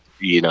that,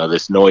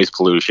 this noise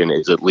pollution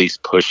is at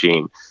least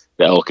pushing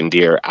the elk and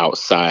deer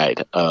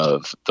outside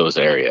of those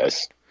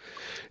areas.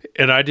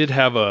 And I did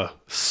have a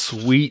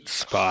sweet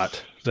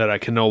spot that I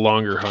can no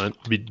longer hunt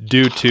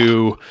due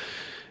to,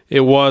 it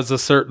was a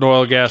certain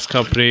oil gas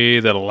company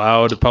that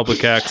allowed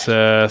public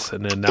access,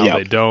 and then now Yep.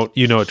 they don't.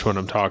 You know which one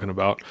I'm talking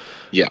about.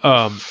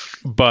 Yeah.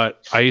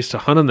 But I used to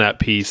hunt on that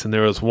piece, and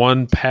there was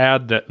one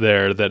pad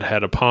that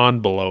had a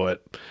pond below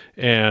it,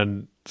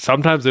 and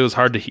sometimes it was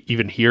hard to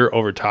even hear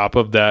over top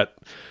of that.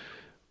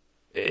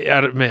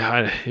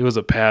 It was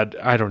a pad.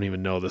 I don't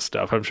even know this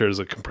stuff. I'm sure it was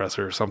a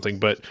compressor or something,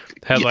 but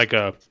had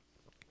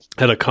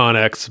had a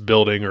Connex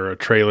building or a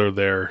trailer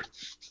there.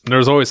 And there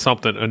was always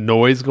a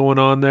noise going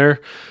on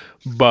there.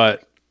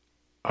 But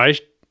I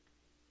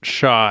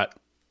shot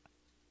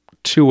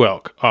 2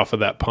 elk off of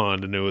that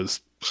pond, and it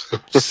was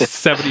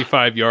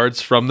 75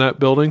 yards from that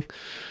building.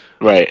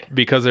 Right.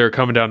 Because they were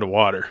coming down to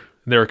water.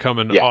 They were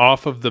coming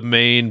off of the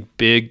main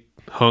big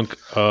hunk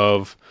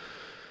of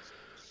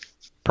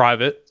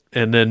private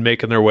and then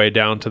making their way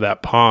down to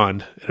that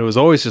pond. And it was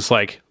always just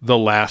like the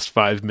last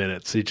 5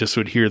 minutes. You just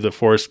would hear the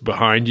forest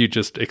behind you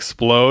just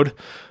explode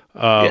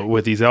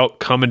with these elk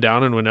coming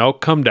down. And when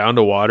elk come down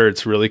to water,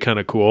 it's really kind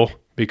of cool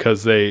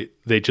because they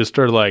just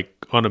are like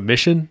on a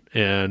mission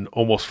and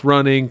almost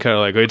running, kind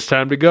of like, it's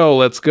time to go.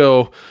 Let's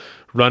go.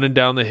 Running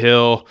down the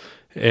hill.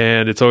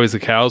 And it's always the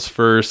cows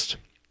first.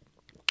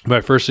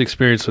 My first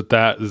experience with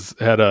that is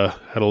had a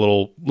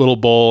little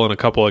bull and a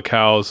couple of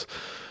cows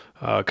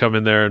come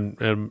in there,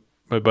 and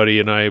my buddy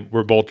and I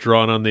were both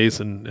drawn on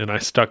these, and I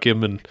stuck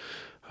him, and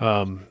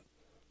I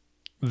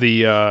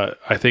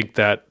think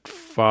that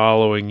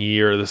following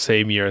year, the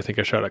same year, I think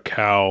I shot a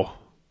cow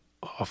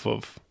off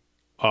of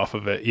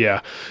it.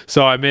 Yeah.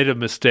 So I made a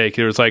mistake.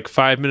 There was like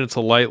 5 minutes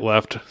of light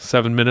left,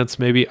 7 minutes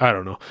maybe, I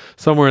don't know,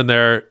 somewhere in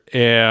there,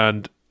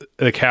 and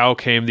the cow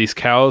came. These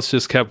cows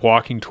just kept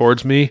walking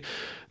towards me.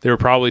 They were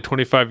probably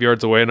 25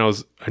 yards away, and I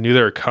knew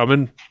they were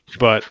coming,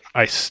 but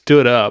I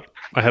stood up.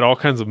 I had all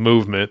kinds of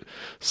movement,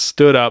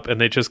 stood up,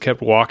 and they just kept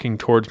walking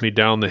towards me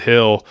down the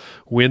hill.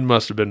 Wind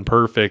must have been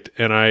perfect,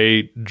 and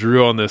I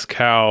drew on this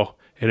cow,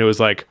 and it was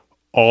like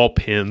all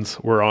pins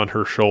were on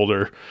her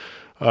shoulder.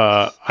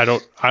 I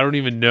don't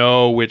even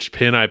know which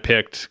pin I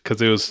picked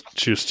because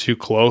she was too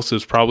close. It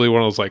was probably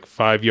one of those like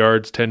 5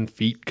 yards, 10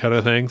 feet kind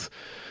of things.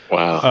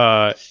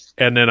 Wow.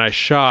 And then I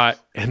shot,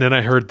 and then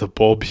I heard the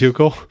bull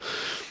bugle.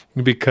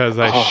 Because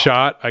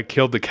I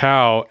killed the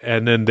cow,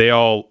 and then they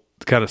all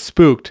kind of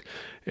spooked.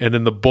 And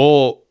then the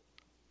bull,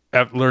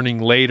 after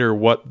learning later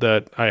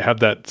I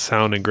have that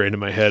sound ingrained in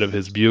my head of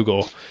his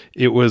bugle.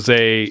 It was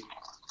a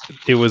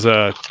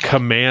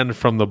command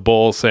from the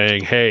bull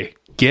saying, "Hey,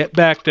 get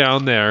back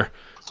down there.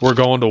 We're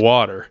going to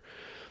water."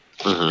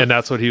 Mm-hmm. And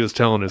that's what he was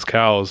telling his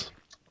cows.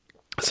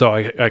 So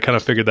I kind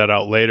of figured that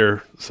out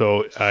later.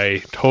 So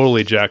I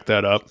totally jacked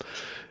that up.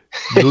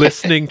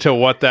 Listening to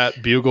what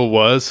that bugle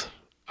was.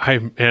 I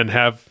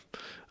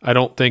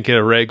don't think a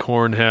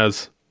Raghorn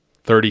has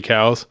 30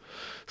 cows.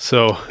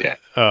 So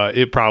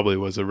it probably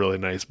was a really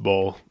nice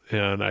bull.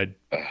 And I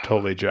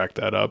totally jacked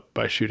that up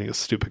by shooting a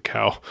stupid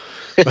cow.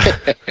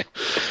 Hey,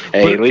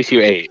 at least you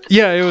ate.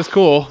 Yeah, it was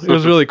cool. It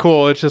was really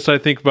cool. It's just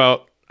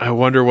I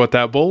wonder what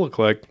that bull looked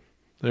like.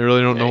 I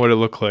really don't know what it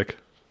looked like.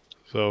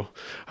 So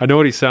I know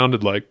what he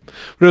sounded like.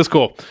 But it was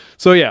cool.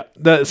 So yeah,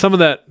 some of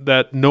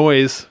that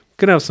noise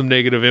can have some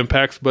negative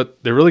impacts,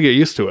 but they really get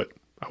used to it.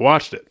 I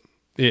watched it.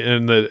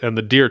 And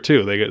the deer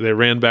too. They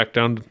ran back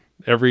down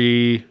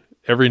every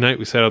night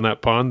we sat on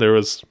that pond. There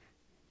was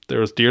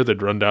deer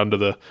that'd run down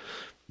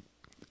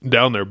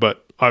there.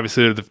 But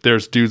obviously, if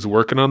there's dudes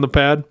working on the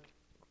pad,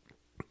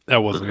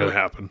 that wasn't going to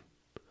happen.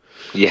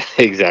 Yeah,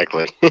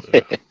 exactly.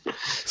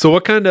 So,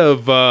 what kind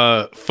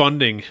of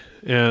funding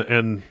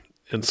and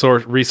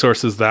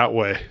resources that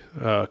way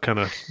kind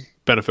of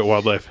benefit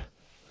wildlife?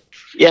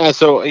 Yeah,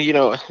 so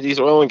these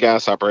oil and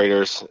gas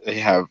operators, they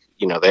have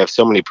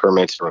so many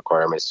permits and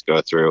requirements to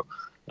go through.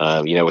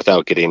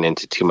 Without getting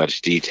into too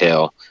much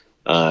detail,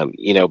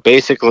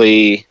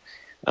 basically,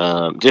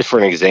 just for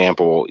an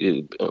example,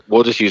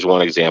 we'll just use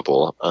one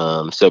example.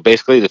 So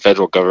basically, the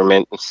federal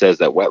government says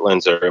that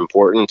wetlands are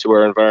important to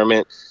our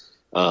environment,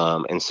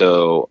 and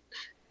so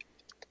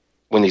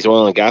when these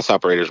oil and gas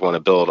operators want to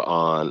build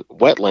on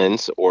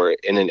wetlands or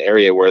in an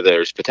area where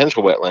there's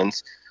potential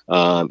wetlands.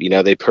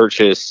 They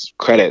purchase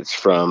credits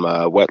from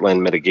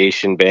Wetland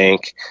Mitigation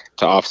Bank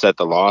to offset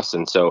the loss.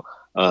 And so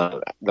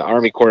the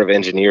Army Corps of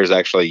Engineers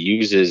actually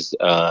uses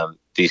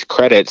these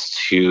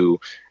credits to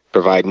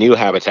provide new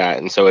habitat.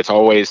 And so it's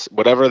always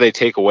whatever they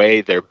take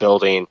away, they're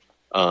building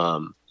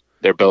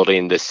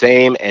the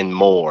same and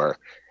more,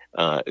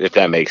 if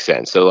that makes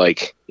sense. So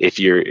like if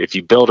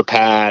you build a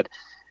pad,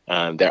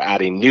 they're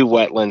adding new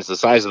wetlands, the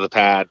size of the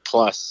pad,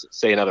 plus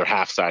say another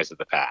half size of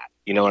the pad.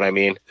 You know what I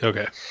mean?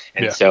 Okay.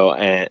 And so,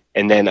 and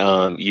then,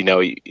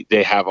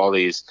 they have all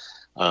these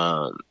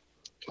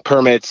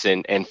permits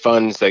and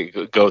funds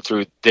that go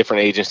through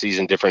different agencies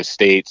in different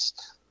states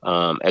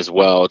as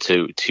well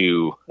to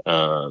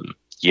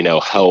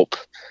help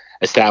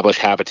establish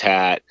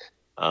habitat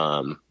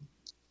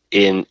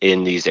in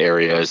these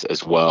areas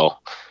as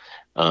well.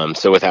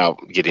 So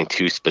without getting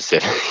too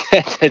specific,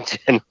 that's a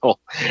general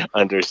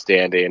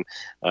understanding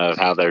of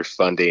how they're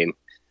funding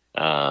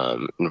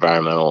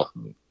environmental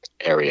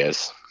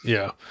areas.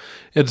 Yeah.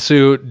 And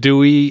so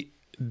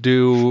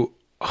do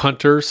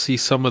hunters see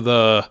some of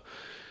the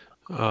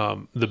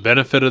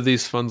benefit of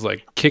these funds,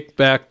 like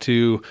kickback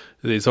to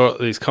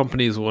these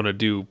companies want to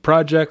do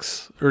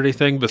projects or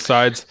anything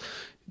besides?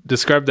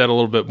 Describe that a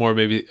little bit more,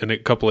 maybe in a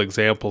couple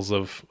examples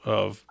of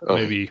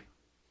maybe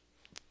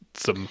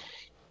some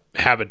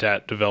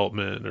habitat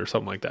development or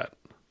something like that.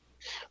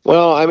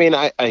 Well, I mean,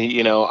 I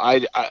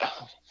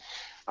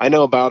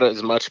know about it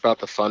as much about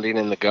the funding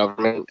in the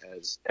government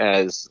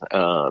as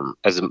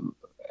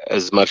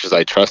much as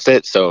I trust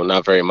it. So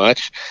not very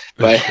much,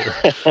 but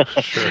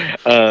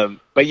Sure.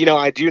 but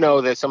I do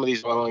know that some of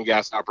these oil and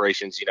gas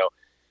operations,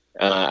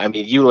 I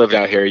mean, you lived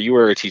out here, you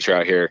were a teacher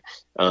out here,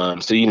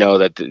 so you know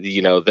that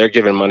they're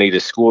giving money to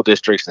school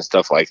districts and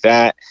stuff like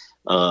that.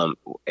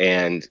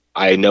 And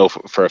I know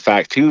for a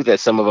fact too that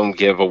some of them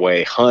give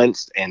away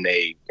hunts, and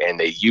they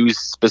use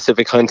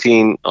specific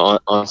hunting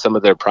on some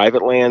of their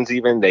private lands.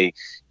 Even they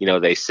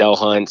sell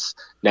hunts.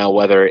 Now,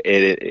 whether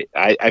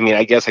I mean,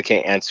 I guess I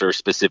can't answer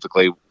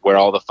specifically where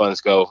all the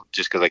funds go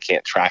just because I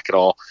can't track it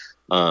all.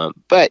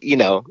 But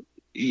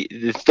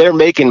if they're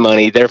making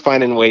money, they're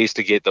finding ways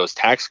to get those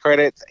tax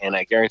credits, and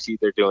I guarantee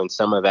they're doing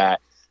some of that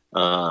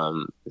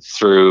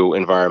through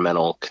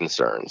environmental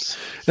concerns.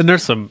 And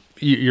there's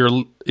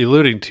you're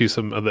alluding to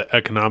some of the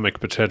economic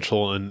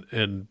potential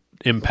and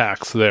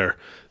impacts there.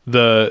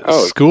 The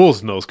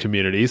schools in those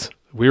communities,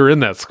 we were in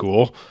that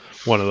school,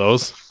 one of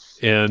those,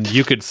 and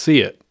you could see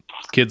it.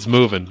 Kids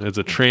moving. It's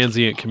a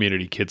transient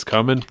community. Kids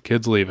coming,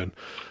 kids leaving.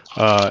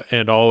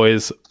 And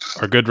always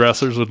our good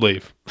wrestlers would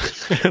leave.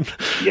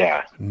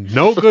 Yeah.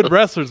 No good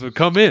wrestlers would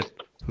come in.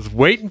 I was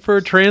waiting for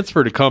a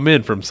transfer to come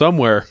in from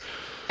somewhere,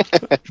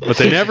 but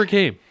they never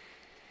came.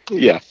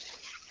 Yeah.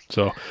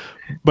 So,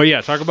 but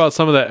yeah, talk about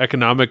some of that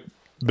economic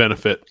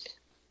benefit.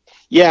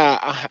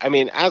 Yeah, I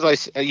mean, as I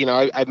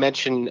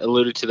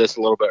alluded to this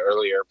a little bit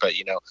earlier, but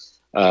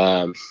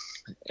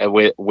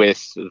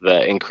with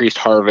the increased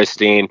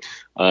harvesting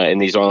in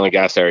these oil and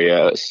gas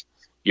areas,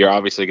 you're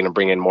obviously going to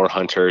bring in more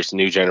hunters,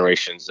 new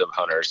generations of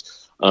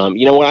hunters.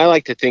 What I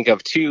like to think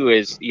of too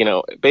is,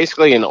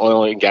 basically in the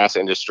oil and gas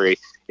industry,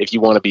 if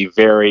you want to be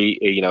very,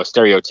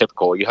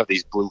 stereotypical, you have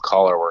these blue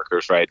collar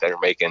workers, right, that are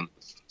making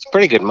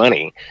pretty good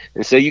money.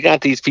 And so you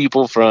got these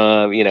people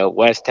from,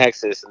 West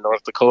Texas and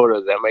North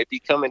Dakota that might be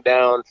coming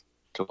down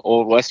to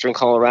old Western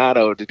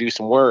Colorado to do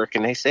some work.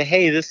 And they say,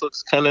 hey, this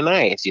looks kind of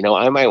nice.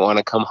 I might want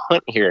to come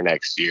hunt here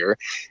next year.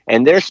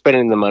 And they're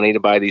spending the money to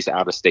buy these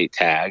out of state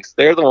tags.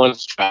 They're the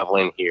ones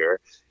traveling here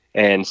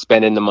and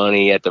spending the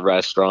money at the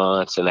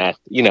restaurants and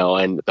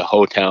and the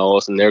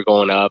hotels. And they're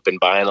going up and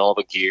buying all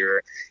the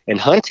gear and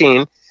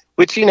hunting,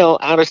 which,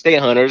 out of state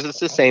hunters, it's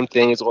the same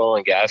thing as oil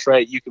and gas,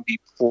 right? You can be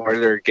for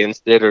it or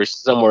against it or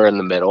somewhere in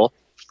the middle.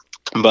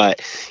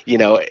 But,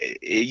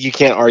 you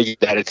can't argue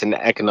that it's an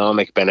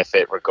economic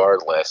benefit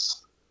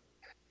regardless.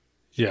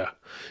 Yeah.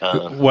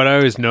 What I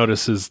always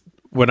notice is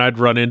when I'd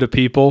run into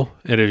people,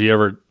 and if you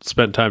ever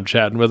spent time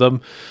chatting with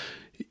them,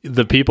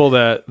 the people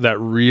that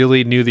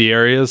really knew the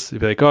areas, they'd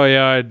be like, oh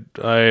yeah,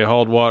 I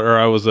hauled water.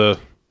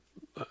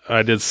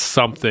 I did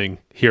something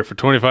here for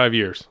 25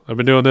 years. I've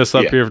been doing this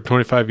up here for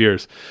 25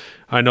 years.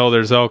 I know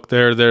there's elk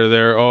there.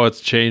 Oh,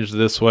 it's changed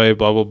this way,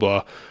 blah, blah,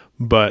 blah.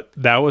 But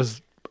that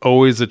was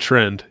always a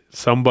trend.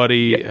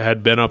 Somebody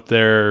had been up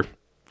there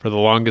for the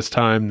longest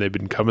time. They've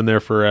been coming there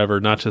forever,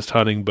 not just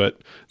hunting,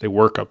 but they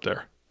work up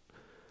there.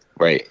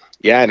 Right.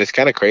 Yeah. And it's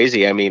kind of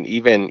crazy. I mean,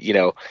 even,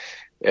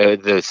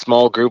 the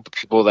small group of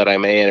people that I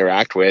may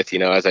interact with,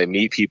 as I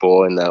meet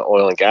people in the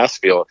oil and gas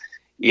field,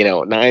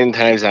 9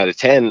 times out of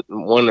 10,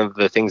 one of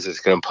the things that's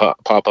going to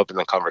pop up in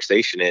the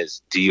conversation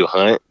is, do you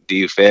hunt? Do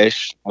you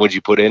fish? What'd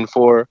you put in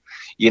for?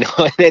 And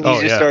then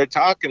you just start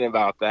talking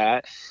about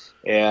that.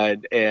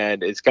 And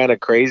it's kind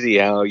of crazy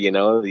how,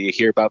 you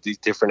hear about these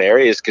different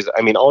areas. Cause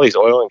I mean, all these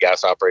oil and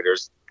gas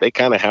operators, they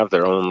kind of have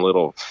their own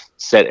little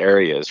set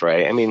areas,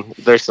 right? I mean,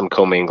 there's some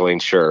commingling,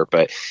 sure.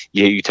 But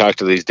you talk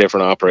to these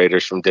different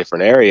operators from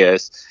different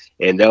areas,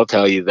 and they'll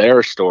tell you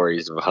their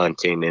stories of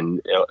hunting and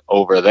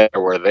over there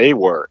where they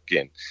work.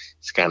 And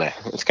it's kind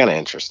of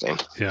interesting.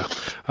 Yeah.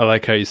 I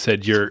like how you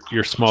said your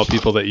small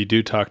people that you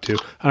do talk to.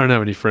 I don't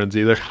have any friends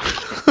either.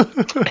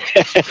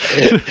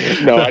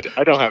 No,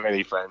 I don't have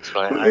any friends,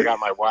 but I got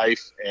my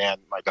wife and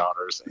my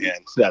daughters,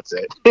 and that's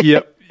it.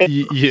 Yep.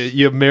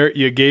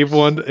 You gave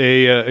one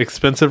a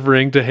expensive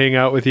ring to hang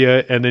out with you,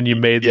 and then you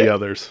made the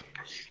others.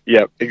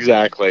 Yep,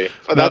 exactly.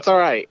 But that's all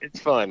right. It's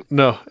fun.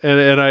 No,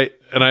 and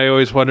I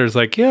always wonder, it's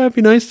like, yeah, it'd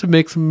be nice to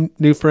make some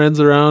new friends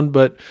around,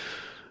 but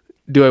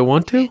do I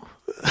want to?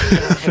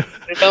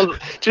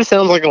 It just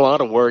sounds like a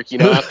lot of work.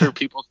 After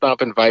people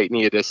stop inviting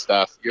you to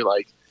stuff, you're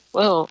like,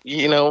 well,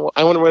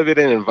 I wonder why they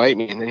didn't invite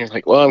me. And then you're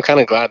like, well, I'm kind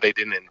of glad they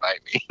didn't invite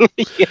me.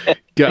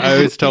 Yeah, I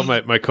always tell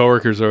my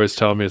coworkers always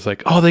tell me, it's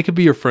like, oh, they could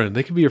be your friend.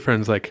 They could be your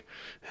friends. Like,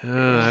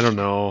 I don't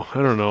know.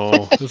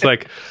 It's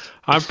like,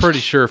 I'm pretty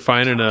sure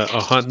finding a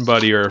hunting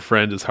buddy or a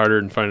friend is harder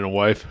than finding a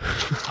wife.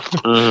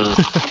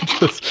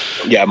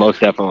 Yeah, most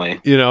definitely.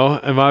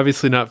 I'm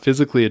obviously not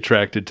physically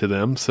attracted to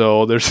them,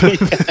 so there's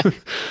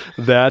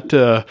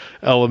that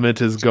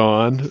element is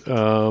gone.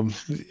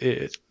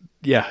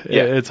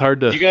 It's hard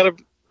to.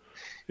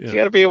 You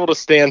gotta be able to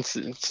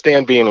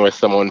stand being with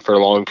someone for a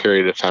long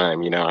period of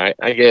time. I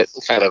get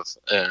kind of,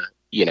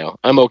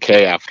 I'm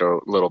okay after a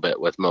little bit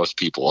with most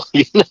people.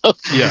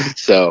 Yeah.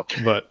 So,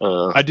 but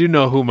I do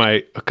know who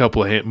my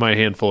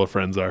handful of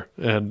friends are,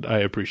 and I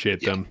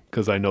appreciate them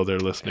because I know they're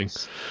listening.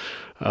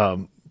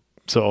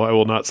 So I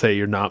will not say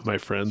you're not my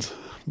friends,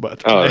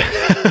 but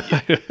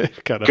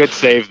good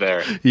save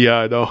there. Yeah,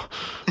 I know.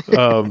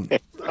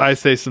 I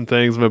say some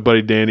things. My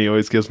buddy Danny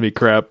always gives me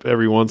crap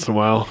every once in a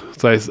while.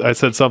 So I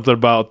said something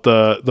about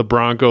the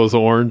Broncos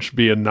orange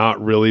being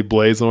not really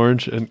Blaze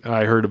orange, and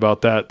I heard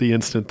about that the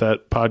instant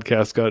that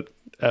podcast got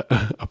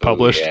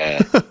published.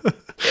 Yeah.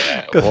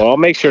 Yeah. Well, I'll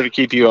make sure to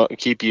keep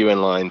you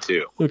in line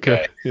too.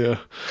 Okay. Yeah.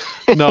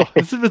 No,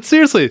 but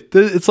seriously,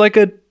 it's like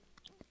a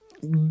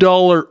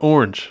duller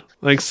orange.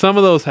 Like some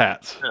of those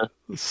hats,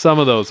 some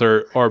of those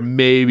are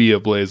maybe a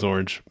Blaze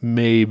orange,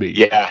 maybe.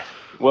 Yeah.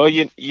 Well,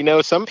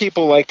 some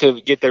people like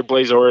to get their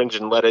Blaze orange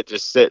and let it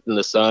just sit in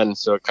the sun,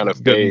 so it kind of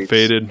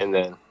faded, and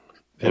then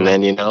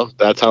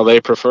that's how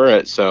they prefer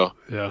it. So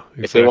yeah,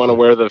 exactly. If they want to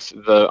wear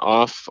the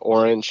off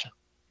orange,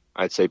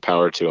 I'd say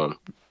power to them.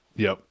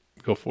 Yep,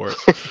 go for it.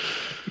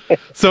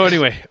 So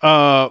anyway,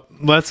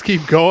 let's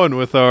keep going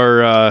with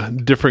our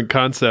different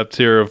concepts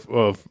here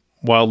of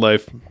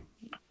wildlife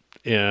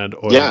and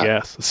oil and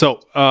gas.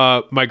 So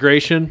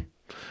migration,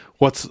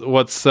 what's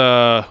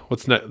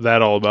that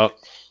all about?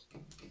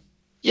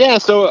 Yeah,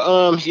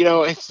 so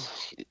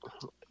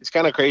it's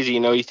kind of crazy.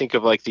 You think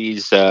of like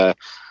these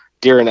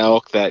deer and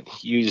elk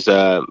that use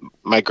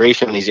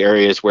migration in these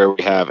areas where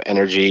we have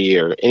energy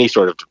or any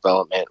sort of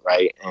development,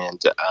 right? And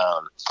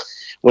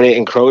when it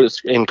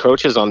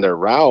encroaches on their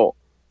route,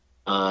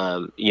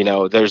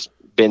 there's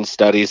been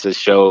studies that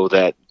show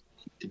that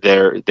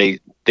they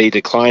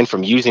decline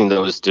from using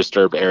those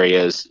disturbed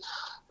areas,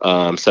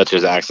 such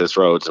as access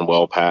roads and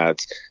well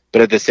pads.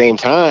 But at the same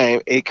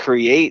time, it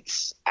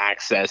creates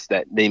access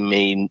that they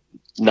may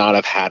not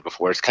have had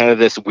before. It's kind of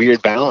this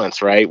weird balance,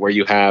 right? Where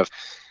you have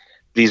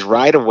these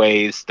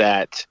right-of-ways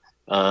that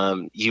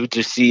you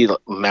just see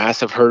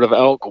massive herd of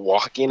elk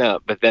walking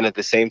up. But then at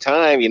the same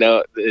time,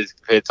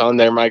 it's on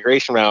their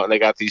migration route and they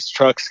got these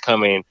trucks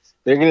coming.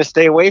 They're going to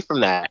stay away from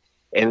that.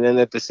 And then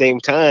at the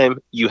same time,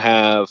 you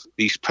have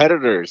these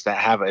predators that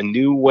have a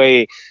new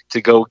way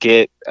to go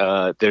get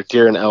their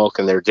deer and elk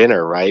and their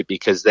dinner, right?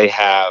 Because they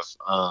have...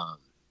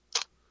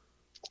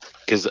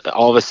 because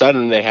all of a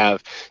sudden they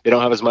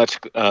don't have as much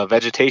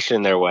vegetation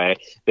in their way.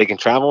 They can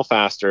travel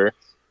faster,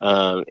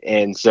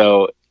 and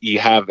so you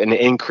have an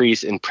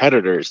increase in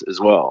predators as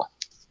well.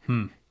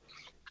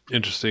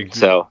 Interesting.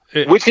 So,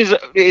 which is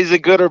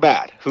it good or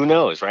bad? Who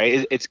knows,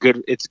 right? It's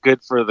good. It's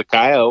good for the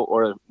coyote,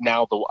 or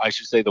now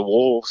the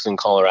wolves in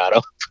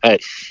Colorado.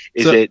 But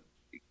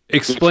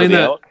explain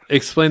that?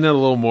 Explain that a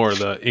little more.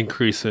 The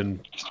increase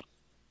in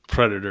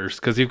predators,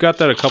 because you've got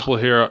that a couple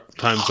here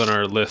times on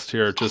our list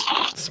here, just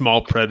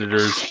small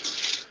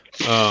predators.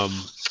 I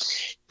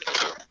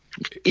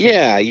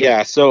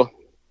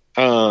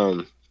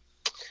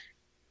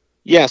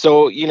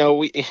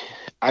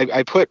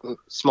put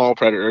small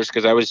predators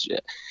because I was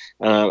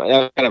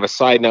kind of a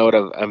side note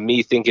of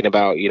me thinking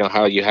about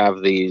how you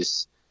have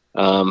these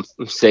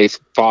say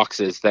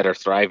foxes that are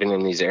thriving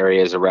in these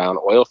areas around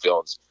oil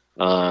fields,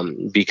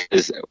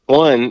 because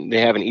one,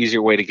 they have an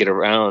easier way to get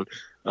around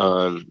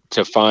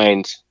to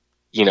find,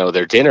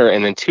 their dinner.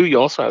 And then two, you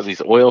also have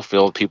these oil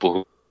field people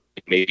who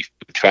maybe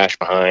trash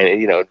behind,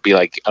 and, it'd be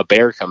like a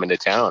bear coming to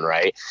town,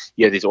 right?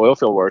 You have these oil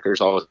field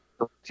workers all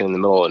in the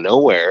middle of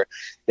nowhere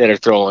that are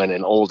throwing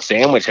an old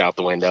sandwich out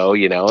the window,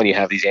 and you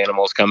have these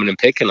animals coming and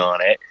picking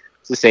on it.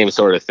 It's the same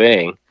sort of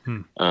thing.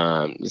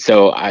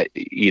 So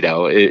you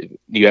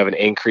have an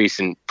increase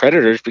in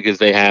predators because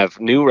they have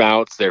new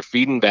routes. They're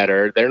feeding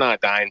better. They're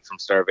not dying from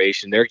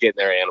starvation. They're getting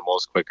their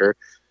animals quicker.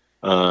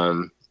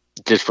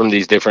 Just from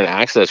these different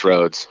access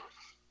roads.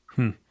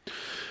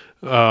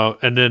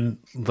 And then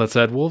let's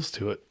add wolves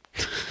to it.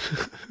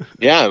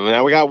 Yeah,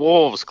 now we got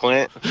wolves,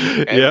 Clint.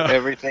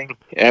 Everything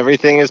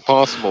is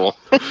possible.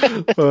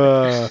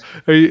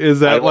 Is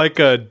that like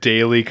a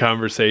daily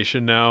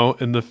conversation now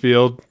in the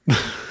field?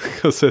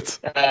 Because it's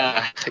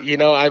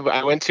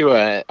I went to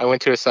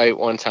a site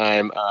one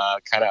time,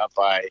 kind of up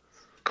by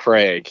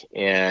Craig,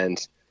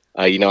 and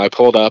I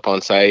pulled up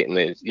on site, and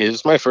it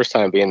was my first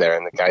time being there,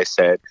 and the guy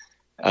said,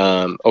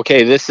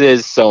 okay, this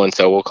is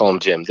so-and-so. We'll call him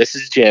Jim. This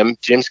is Jim.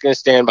 Jim's going to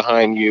stand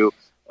behind you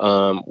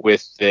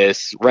with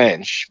this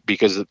wrench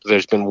because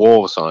there's been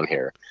wolves on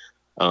here.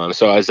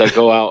 So as I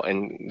go out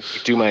and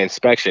do my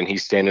inspection,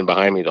 he's standing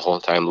behind me the whole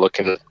time,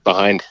 looking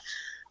behind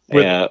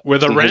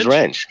with a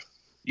wrench.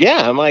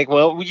 Yeah, I'm like,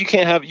 well, you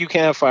can't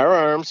have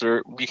firearms,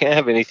 or you can't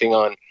have anything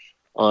on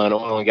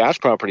oil and gas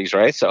properties,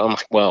 right? So I'm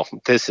like, well,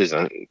 that's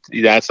not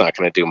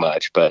going to do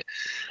much. But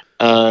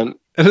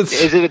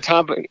Is it a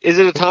topic? Is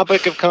it a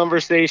topic of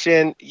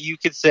conversation? You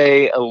could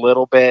say a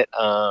little bit.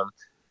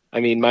 I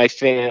mean, my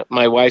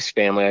wife's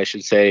family, I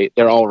should say,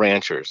 they're all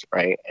ranchers,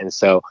 right? And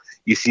so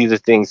you see the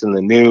things in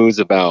the news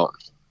about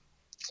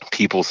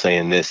people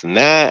saying this and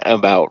that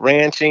about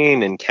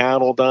ranching and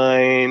cattle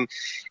dying,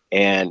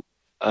 and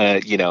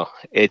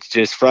it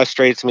just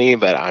frustrates me.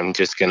 But I'm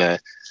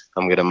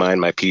gonna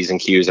mind my P's and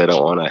Q's. I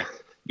don't want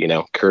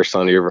to, curse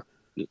on your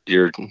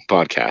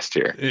podcast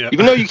here,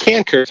 even though you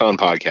can curse on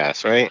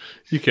podcasts, right?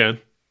 You can,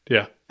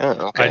 yeah.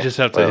 Oh, okay. I just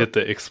have to hit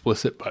the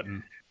explicit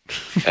button.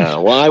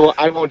 Well,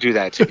 I won't do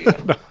that to you.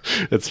 No,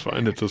 it's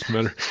fine. It doesn't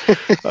matter.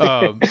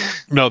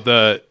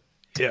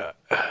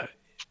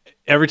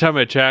 Every time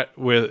I chat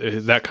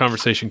with that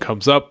conversation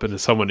comes up and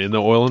it's someone in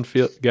the oil and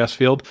gas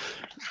field,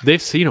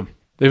 they've seen them.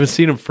 They've been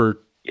seeing them for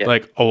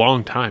like a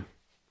long time,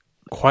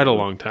 quite a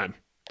long time.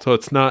 So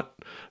it's not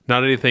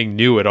anything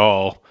new at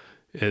all.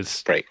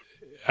 It's right.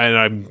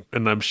 And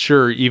I'm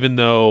sure, even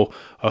though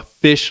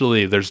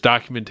officially there's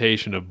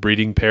documentation of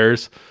breeding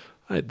pairs,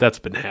 that's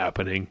been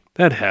happening.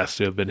 That has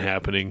to have been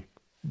happening.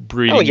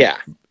 Breeding. Oh yeah,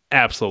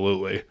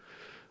 absolutely.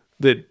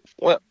 And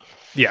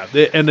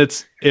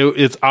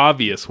it's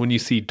obvious when you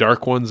see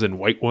dark ones and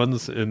white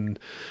ones, and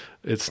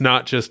it's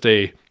not just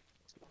a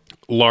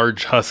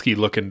large husky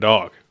looking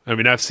dog. I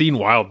mean, I've seen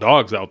wild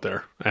dogs out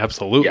there.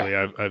 Absolutely,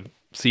 yeah. I've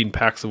seen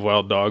packs of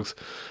wild dogs,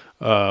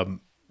 and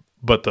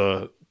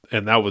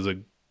that was a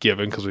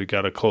given because we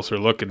got a closer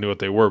look and knew what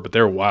they were. But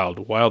they're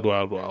wild,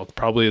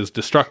 probably as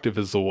destructive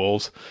as the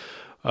wolves.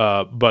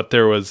 But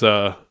there was,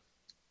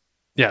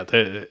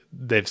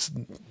 they've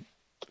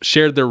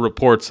shared their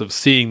reports of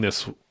seeing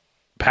this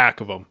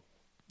pack of them,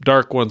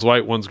 dark ones,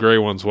 white ones, gray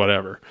ones,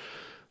 whatever.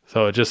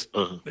 So it just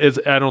is.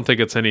 I don't think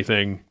it's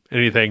anything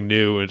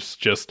new. It's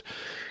just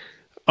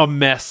a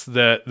mess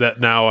that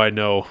now I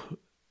know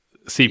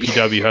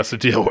CPW has to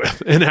deal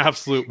with, an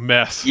absolute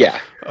mess.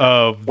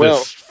 Of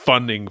this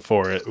funding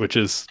for it, which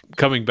is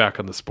coming back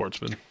on the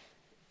sportsman.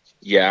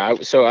 Yeah.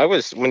 So I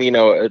was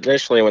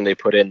initially when they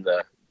put in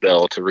the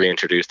bill to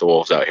reintroduce the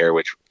wolves out here,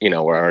 which were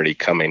already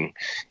coming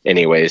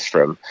anyways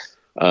from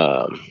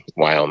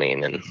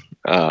Wyoming, and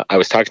I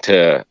was talking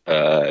to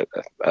a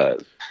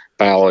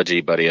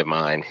biology buddy of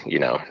mine,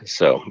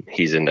 so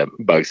he's into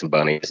bugs and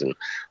bunnies and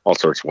all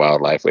sorts of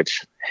wildlife,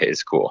 which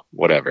is cool,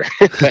 whatever.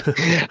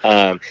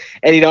 And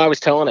I was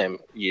telling him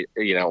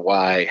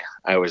why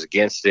I was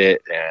against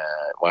it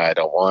and why I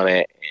don't want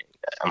it.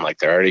 I'm like,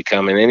 they're already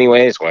coming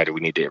anyways. Why do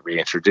we need to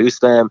reintroduce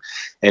them?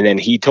 And then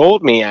he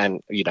told me,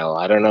 and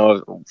I don't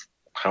know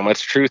how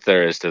much truth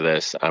there is to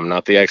this. I'm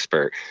not the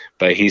expert,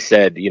 but he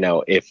said,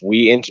 if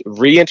we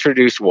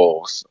reintroduce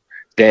wolves,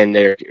 then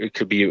there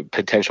could be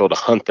potential to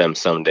hunt them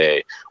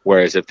someday.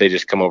 Whereas if they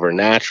just come over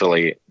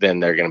naturally, then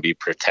they're going to be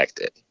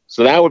protected.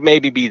 So that would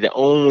maybe be the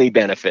only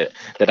benefit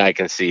that I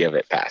can see of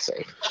it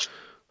passing.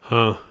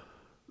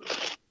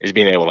 Is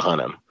being able to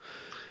hunt them,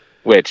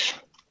 which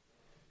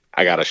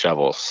I got a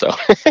shovel, so.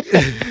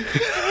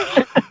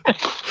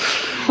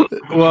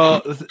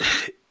 Well,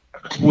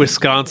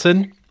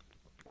 Wisconsin,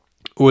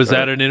 was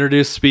that an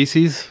introduced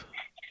species?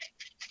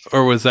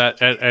 Or was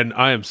that, and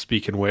I am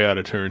speaking way out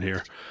of turn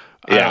here.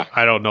 Yeah.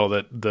 I don't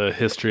know the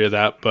history of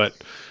that, but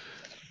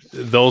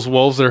those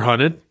wolves are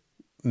hunted.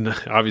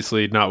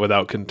 Obviously not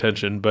without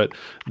contention, but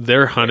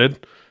they're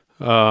hunted.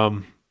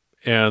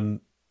 And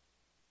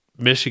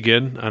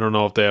Michigan, I don't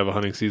know if they have a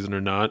hunting season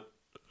or not.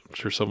 I'm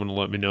sure someone will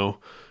let me know.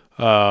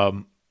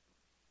 But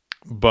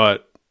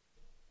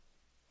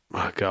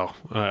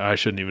I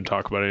shouldn't even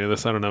talk about any of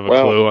this. I don't have a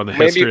clue on the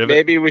history of it.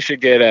 Maybe we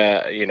should get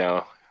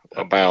a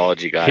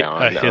biology guy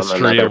on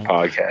another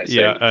podcast.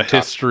 Yeah, a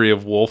history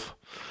of wolf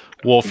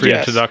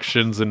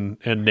reintroductions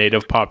and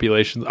native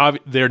populations.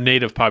 They're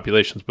native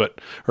populations,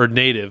 or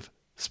native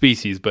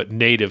species, but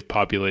native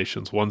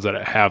populations, ones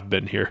that have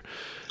been here.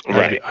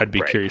 Right. I'd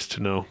be curious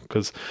to know,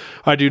 because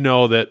I do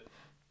know that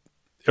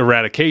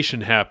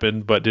eradication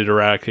happened, but did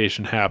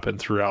eradication happen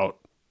throughout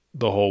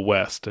the whole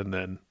West, and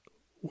then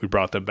we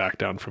brought them back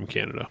down from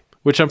Canada,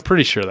 which I'm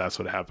pretty sure that's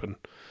what happened.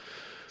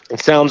 It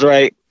sounds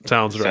right.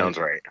 Sounds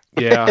right.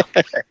 Yeah.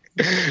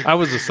 I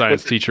was a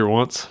science teacher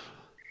once.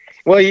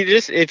 Well,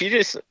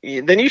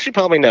 then you should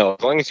probably know.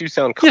 As long as you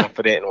sound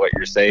confident in what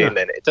you're saying,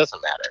 then it doesn't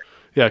matter.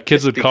 Yeah,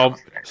 kids would call.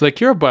 It's like,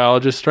 you're a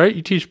biologist, right?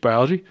 You teach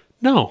biology?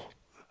 No.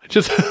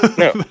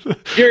 No.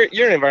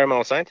 You're an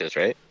environmental scientist,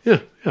 right?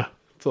 Yeah.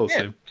 It's all the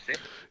same.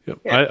 Yep.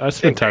 Yeah, I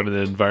spend time in the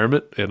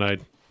environment, and I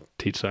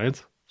teach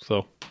science.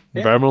 So,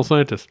 environmental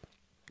scientist.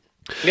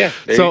 Yeah,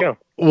 there you go.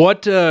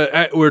 What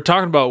we're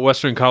talking about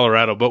Western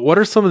Colorado, but what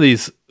are some of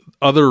these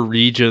other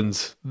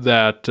regions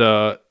that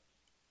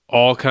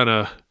all kind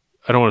of,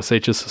 I don't want to say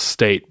just a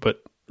state,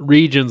 but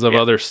regions of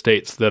other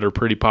states that are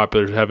pretty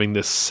popular having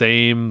this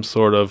same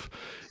sort of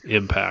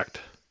impact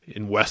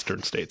in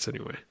Western states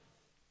anyway?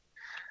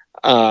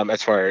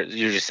 As far as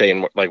you're just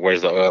saying, like,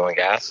 where's the oil and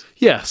gas?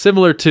 Yeah,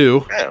 similar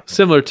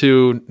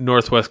to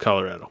Northwest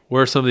Colorado.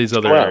 Where are some of these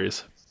other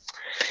areas?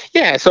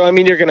 Yeah, so I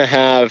mean, you're going to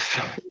have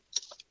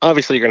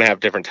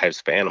different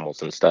types of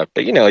animals and stuff,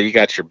 but you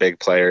got your big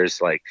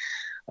players like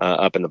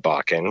up in the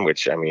Bakken,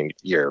 which, I mean,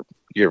 you're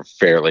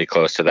fairly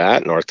close to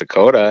that. North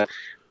Dakota,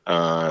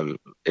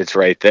 it's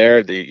right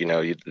there.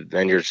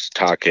 Then you're just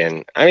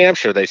talking, I mean, I'm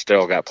sure they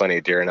still got plenty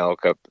of deer and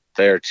elk up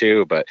there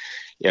too, but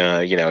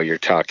you're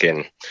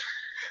talking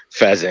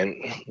pheasant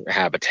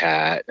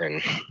habitat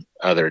and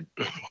other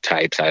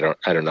types. I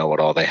don't know what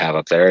all they have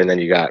up there. And then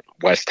you got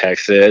West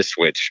Texas,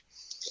 which,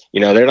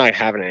 they're not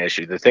having an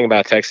issue. The thing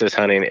about Texas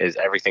hunting is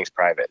everything's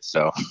private.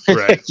 So,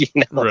 right.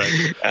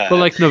 Right. But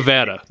like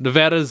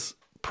Nevada's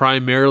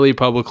primarily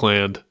public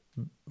land,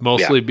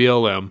 mostly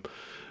BLM.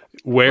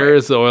 Where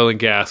is the oil and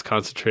gas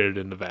concentrated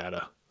in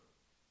Nevada?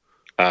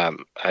 I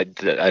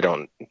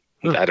don't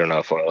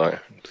know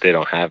if they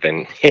don't have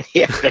any. I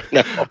don't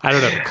know. I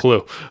don't have a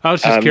clue. I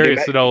was just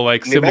curious to know,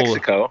 like, New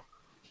Mexico.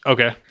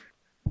 Okay.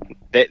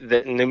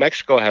 New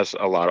Mexico has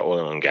a lot of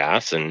oil and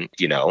gas, and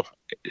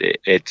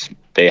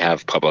they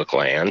have public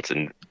lands,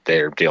 and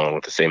they're dealing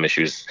with the same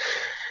issues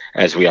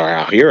as we are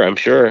out here, I'm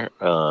sure.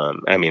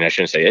 I mean, I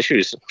shouldn't say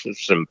issues,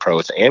 some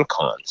pros and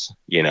cons.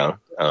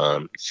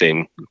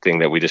 Same thing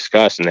that we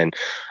discussed, and then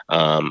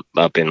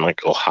up in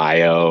like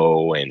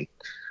Ohio and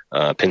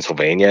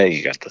Pennsylvania,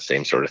 you got the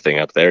same sort of thing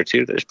up there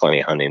too. There's plenty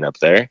of hunting up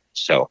there,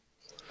 so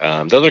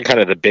those are kind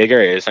of the big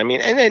areas. I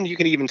mean, and then you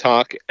can even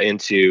talk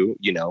into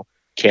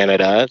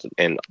Canada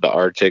and the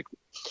Arctic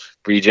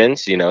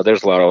regions.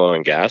 There's a lot of oil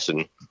and gas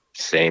and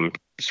same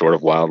sort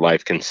of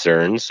wildlife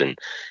concerns and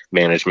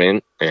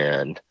management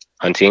and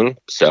hunting.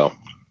 So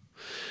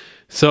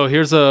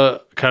here's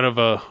a kind of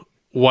a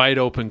wide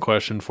open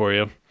question for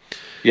you.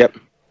 Yep.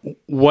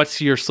 What's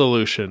your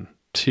solution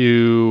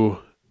to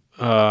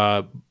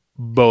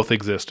both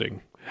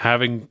existing,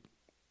 having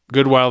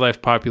good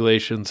wildlife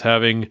populations,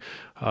 having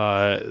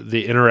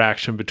the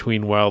interaction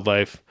between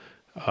wildlife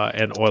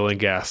and oil and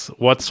gas?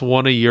 What's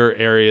one of your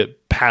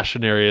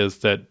passion areas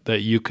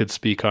that you could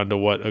speak on to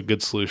what a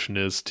good solution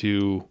is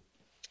to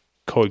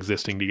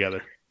coexisting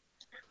together?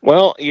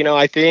 Well,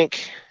 I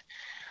think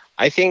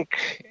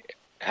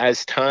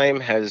as time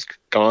has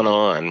gone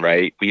on,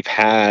 right, we've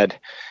had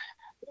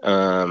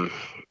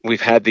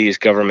these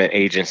government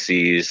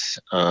agencies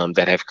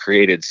that have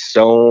created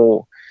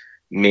so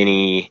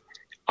many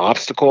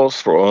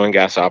obstacles for oil and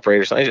gas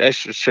operators. I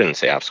shouldn't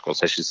say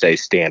obstacles. I should say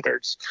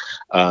standards.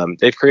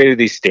 They've created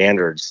these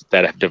standards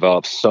that have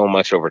developed so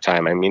much over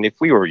time. I mean, if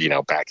we were,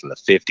 back in the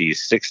 50s,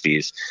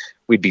 60s,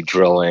 we'd be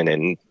drilling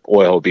and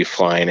oil would be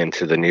flying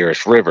into the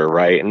nearest river,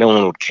 right? And no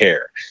one would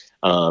care.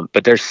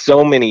 But there's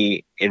so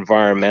many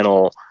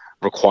environmental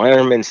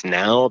requirements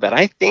now that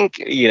I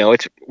think,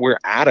 we're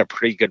at a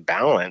pretty good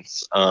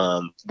balance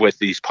with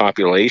these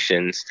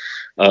populations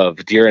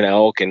of deer and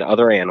elk and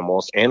other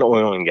animals and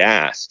oil and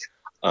gas.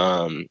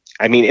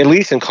 I mean, at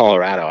least in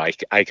Colorado,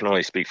 I can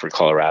only speak for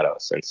Colorado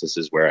since this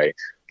is where I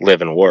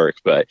live and work,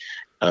 but,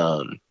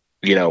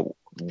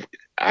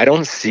 I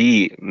don't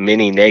see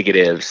many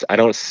negatives. I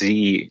don't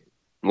see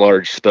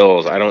large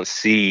spills. I don't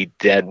see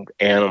dead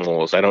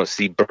animals. I don't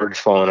see birds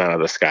falling out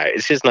of the sky.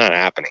 It's just not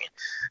happening.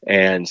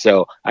 And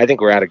so I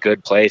think we're at a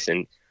good place.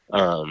 And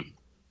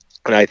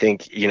I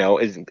think,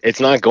 it's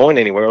not going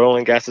anywhere. Oil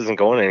and gas isn't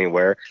going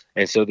anywhere.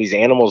 And so these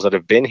animals that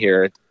have been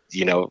here,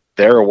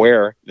 they're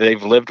aware,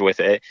 they've lived with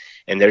it,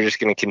 and they're just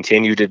going to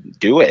continue to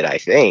do it, I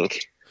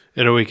think.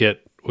 And we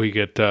get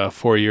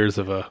 4 years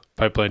of a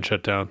pipeline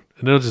shutdown,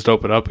 and it'll just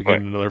open up again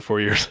in another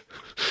 4 years.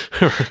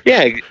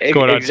 Yeah,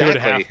 going on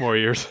exactly. 2.5 more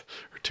years,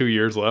 or 2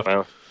 years left.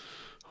 Wow.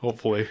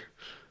 Hopefully,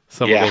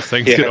 some of those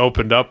things get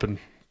opened up and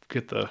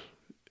get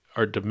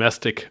our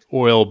domestic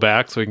oil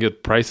back, so we can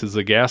get prices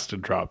of gas to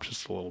drop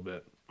just a little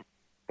bit.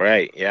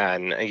 Right. Yeah,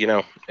 and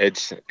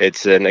it's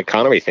an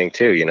economy thing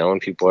too. When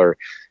people are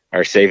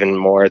saving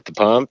more at the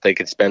pump, they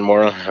could spend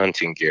more on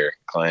hunting gear,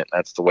 Clint.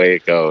 That's the way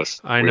it goes.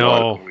 I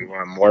know. We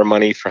want more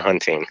money for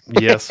hunting.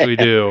 Yes, we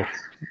do.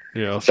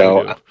 Yes,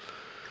 so, we do.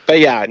 But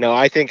yeah, no,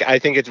 I think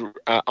it's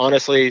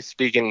honestly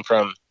speaking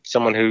from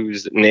someone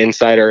who's an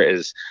insider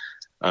is,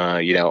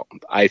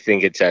 I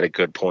think it's at a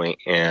good point,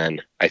 and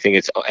I think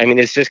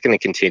it's just going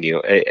to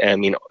continue. I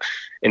mean,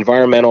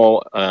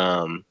 environmental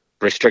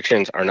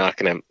restrictions are not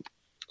going to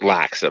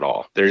lax at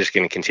all. They're just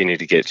going to continue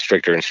to get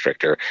stricter and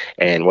stricter.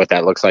 And what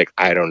that looks like,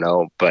 I don't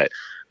know. But,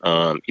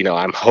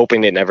 I'm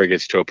hoping it never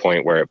gets to a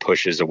point where it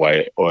pushes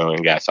away oil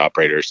and gas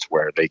operators to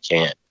where they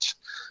can't,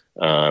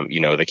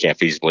 they can't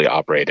feasibly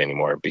operate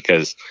anymore,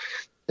 because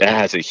that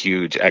has a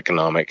huge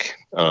economic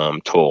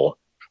toll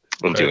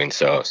in doing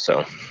so.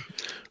 So,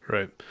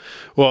 right.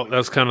 Well,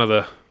 that's kind of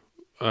the,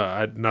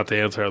 not the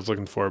answer I was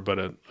looking for, but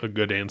a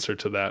good answer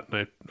to that.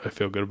 And I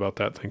feel good about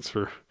that. Thanks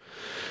for,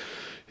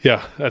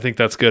 I think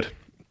that's good.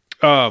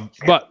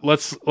 But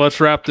let's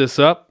wrap this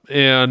up,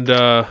 and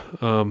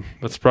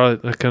that's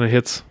probably, that kind of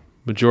hits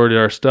majority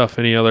of our stuff.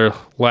 Any other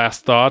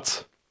last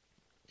thoughts?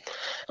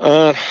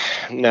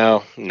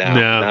 No,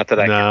 not that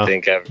I can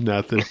think of.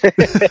 Nothing.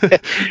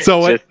 So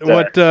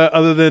what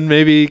other than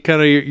maybe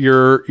kind of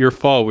your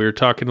fall? We were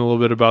talking a little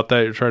bit about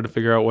that. You're trying to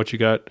figure out what you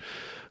got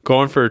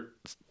going for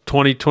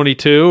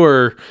 2022,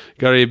 or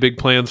got any big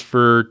plans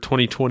for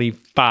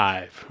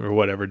 2025 or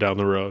whatever down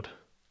the road?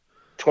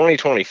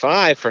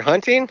 2025 for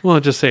hunting? Well,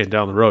 just saying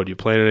down the road. You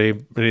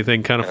planning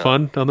anything kind of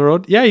fun down the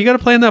road? Yeah, you got to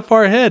plan that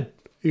far ahead.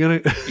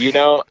 You're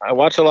gonna. I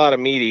watch a lot of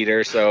Meat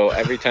Eater, so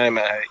every time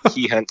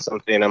he hunts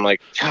something, I'm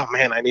like, oh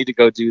man, I need to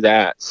go do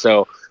that.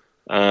 So,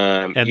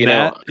 and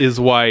that is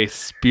why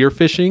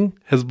spearfishing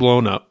has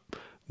blown up.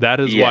 That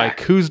is why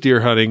Coues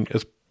deer hunting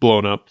has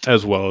blown up,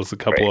 as well as a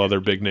couple other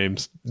big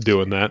names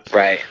doing that.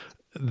 Right.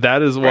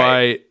 That is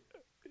why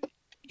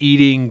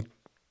eating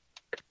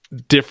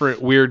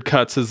different weird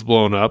cuts has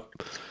blown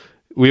up.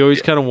 We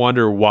always kind of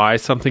wonder why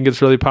something gets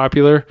really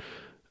popular.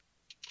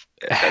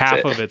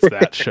 Half of it's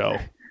that show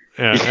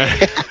and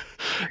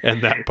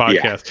that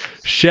podcast. Yeah.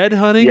 Shed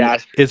hunting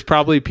is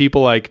probably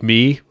people like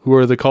me who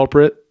are the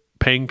culprit,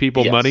 paying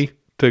people money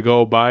to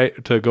go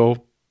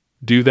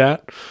do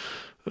that.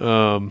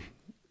 I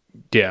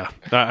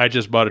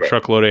just bought a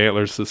truckload of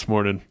antlers this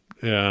morning.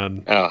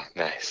 And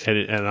nice.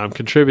 And I'm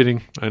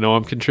contributing. I know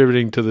I'm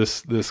contributing to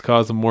this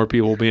cause of more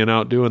people being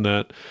out doing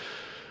that.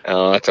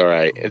 Oh, that's all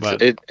right.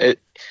 I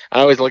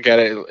always look at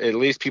it. At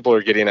least people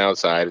are getting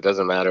outside. It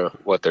doesn't matter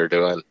what they're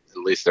doing. At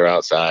least they're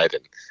outside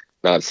and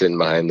not sitting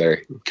behind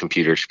their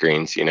computer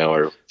screens,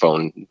 or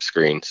phone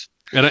screens.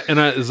 And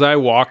as I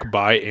walk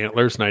by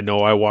antlers, and I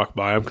know I walk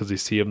by them because I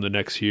see them the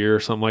next year or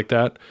something like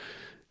that.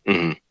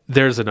 Mm-hmm.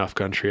 There's enough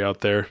country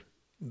out there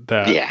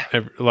that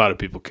a lot of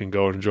people can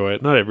go enjoy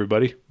it. Not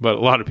everybody, but a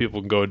lot of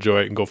people can go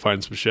enjoy it and go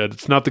find some shed.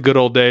 It's not the good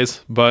old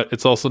days, but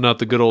it's also not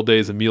the good old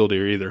days of mule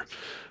deer either.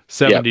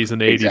 70s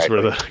and 80s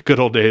were the good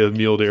old days of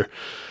mule deer.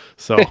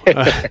 So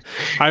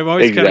I'm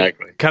always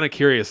kind of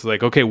curious,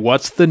 like, okay,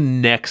 what's the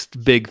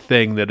next big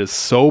thing that is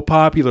so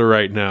popular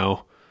right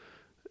now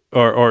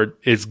or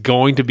is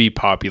going to be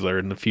popular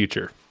in the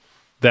future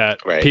that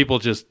people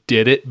just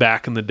did it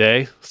back in the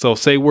day? So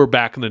say we're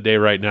back in the day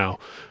right now.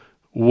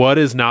 What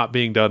is not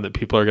being done that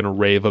people are going to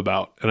rave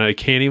about? And I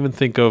can't even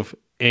think of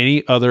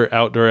any other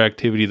outdoor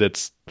activity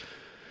is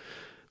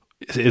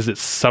it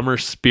summer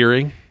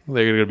spearing?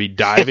 They're going to be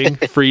diving,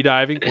 free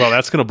diving. Well,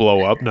 that's going to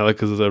blow up now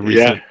because of the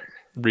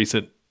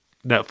recent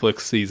Netflix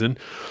season.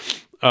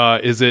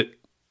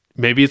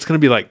 Maybe it's going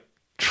to be like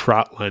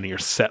trot lining or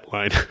set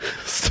line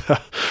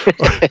stuff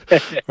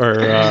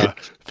or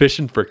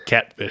fishing for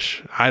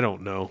catfish. I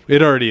don't know.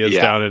 It already is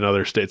down in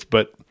other states,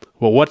 but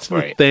what's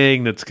the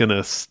thing that's going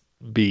to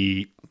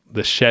be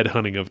the shed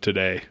hunting of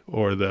today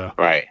or the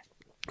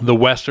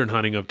Western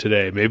hunting of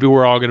today? Maybe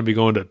we're all going to be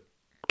going to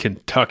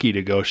Kentucky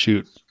to go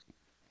shoot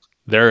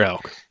their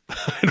elk.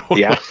 I don't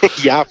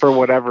know. For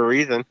whatever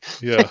reason.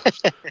 No,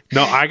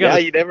 I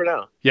got. You never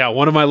know. Yeah,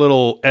 one of my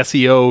little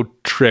SEO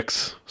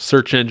tricks,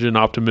 search engine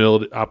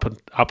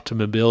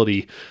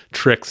optimability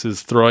tricks,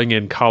 is throwing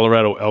in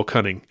Colorado elk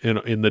hunting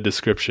in the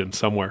description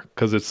somewhere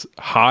because it's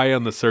high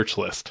on the search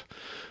list.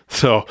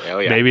 So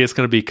maybe it's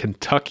going to be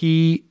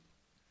Kentucky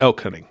elk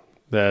hunting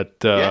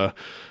that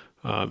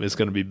is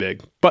going to be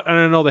big. But I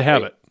don't know, they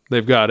have it.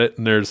 They've got it,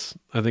 and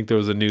I think there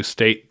was a new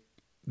state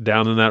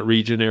down in that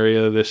region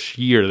area this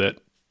year that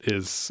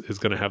is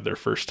going to have their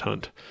first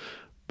hunt.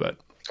 But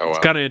it's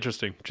kind of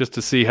interesting just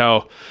to see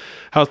how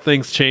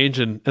things change,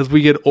 and as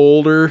we get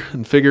older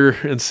and figure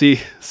and see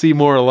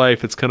more of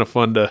life, it's kind of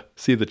fun to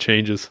see the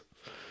changes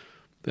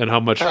and how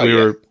much we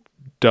were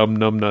dumb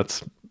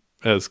numbnuts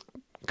as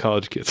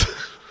college kids.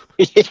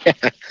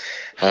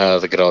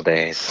 The good old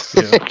days.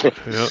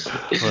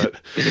 But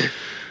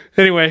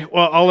anyway,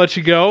 well, I'll let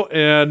you go,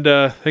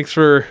 and thanks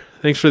for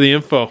the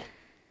info.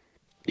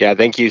 Yeah,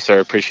 thank you, sir.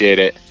 Appreciate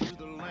it.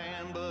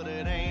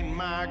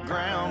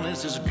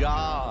 This is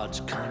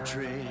God's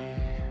country.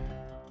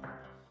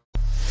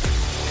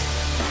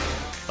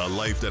 A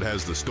life that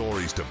has the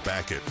stories to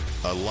back it.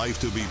 A life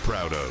to be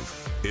proud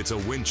of. It's a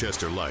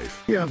Winchester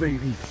life. Yeah,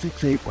 baby.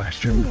 6'8"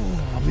 Western.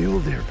 Oh,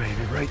 mule deer,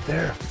 baby, right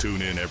there.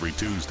 Tune in every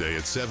Tuesday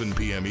at 7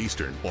 p.m.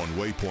 Eastern on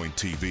Waypoint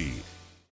TV.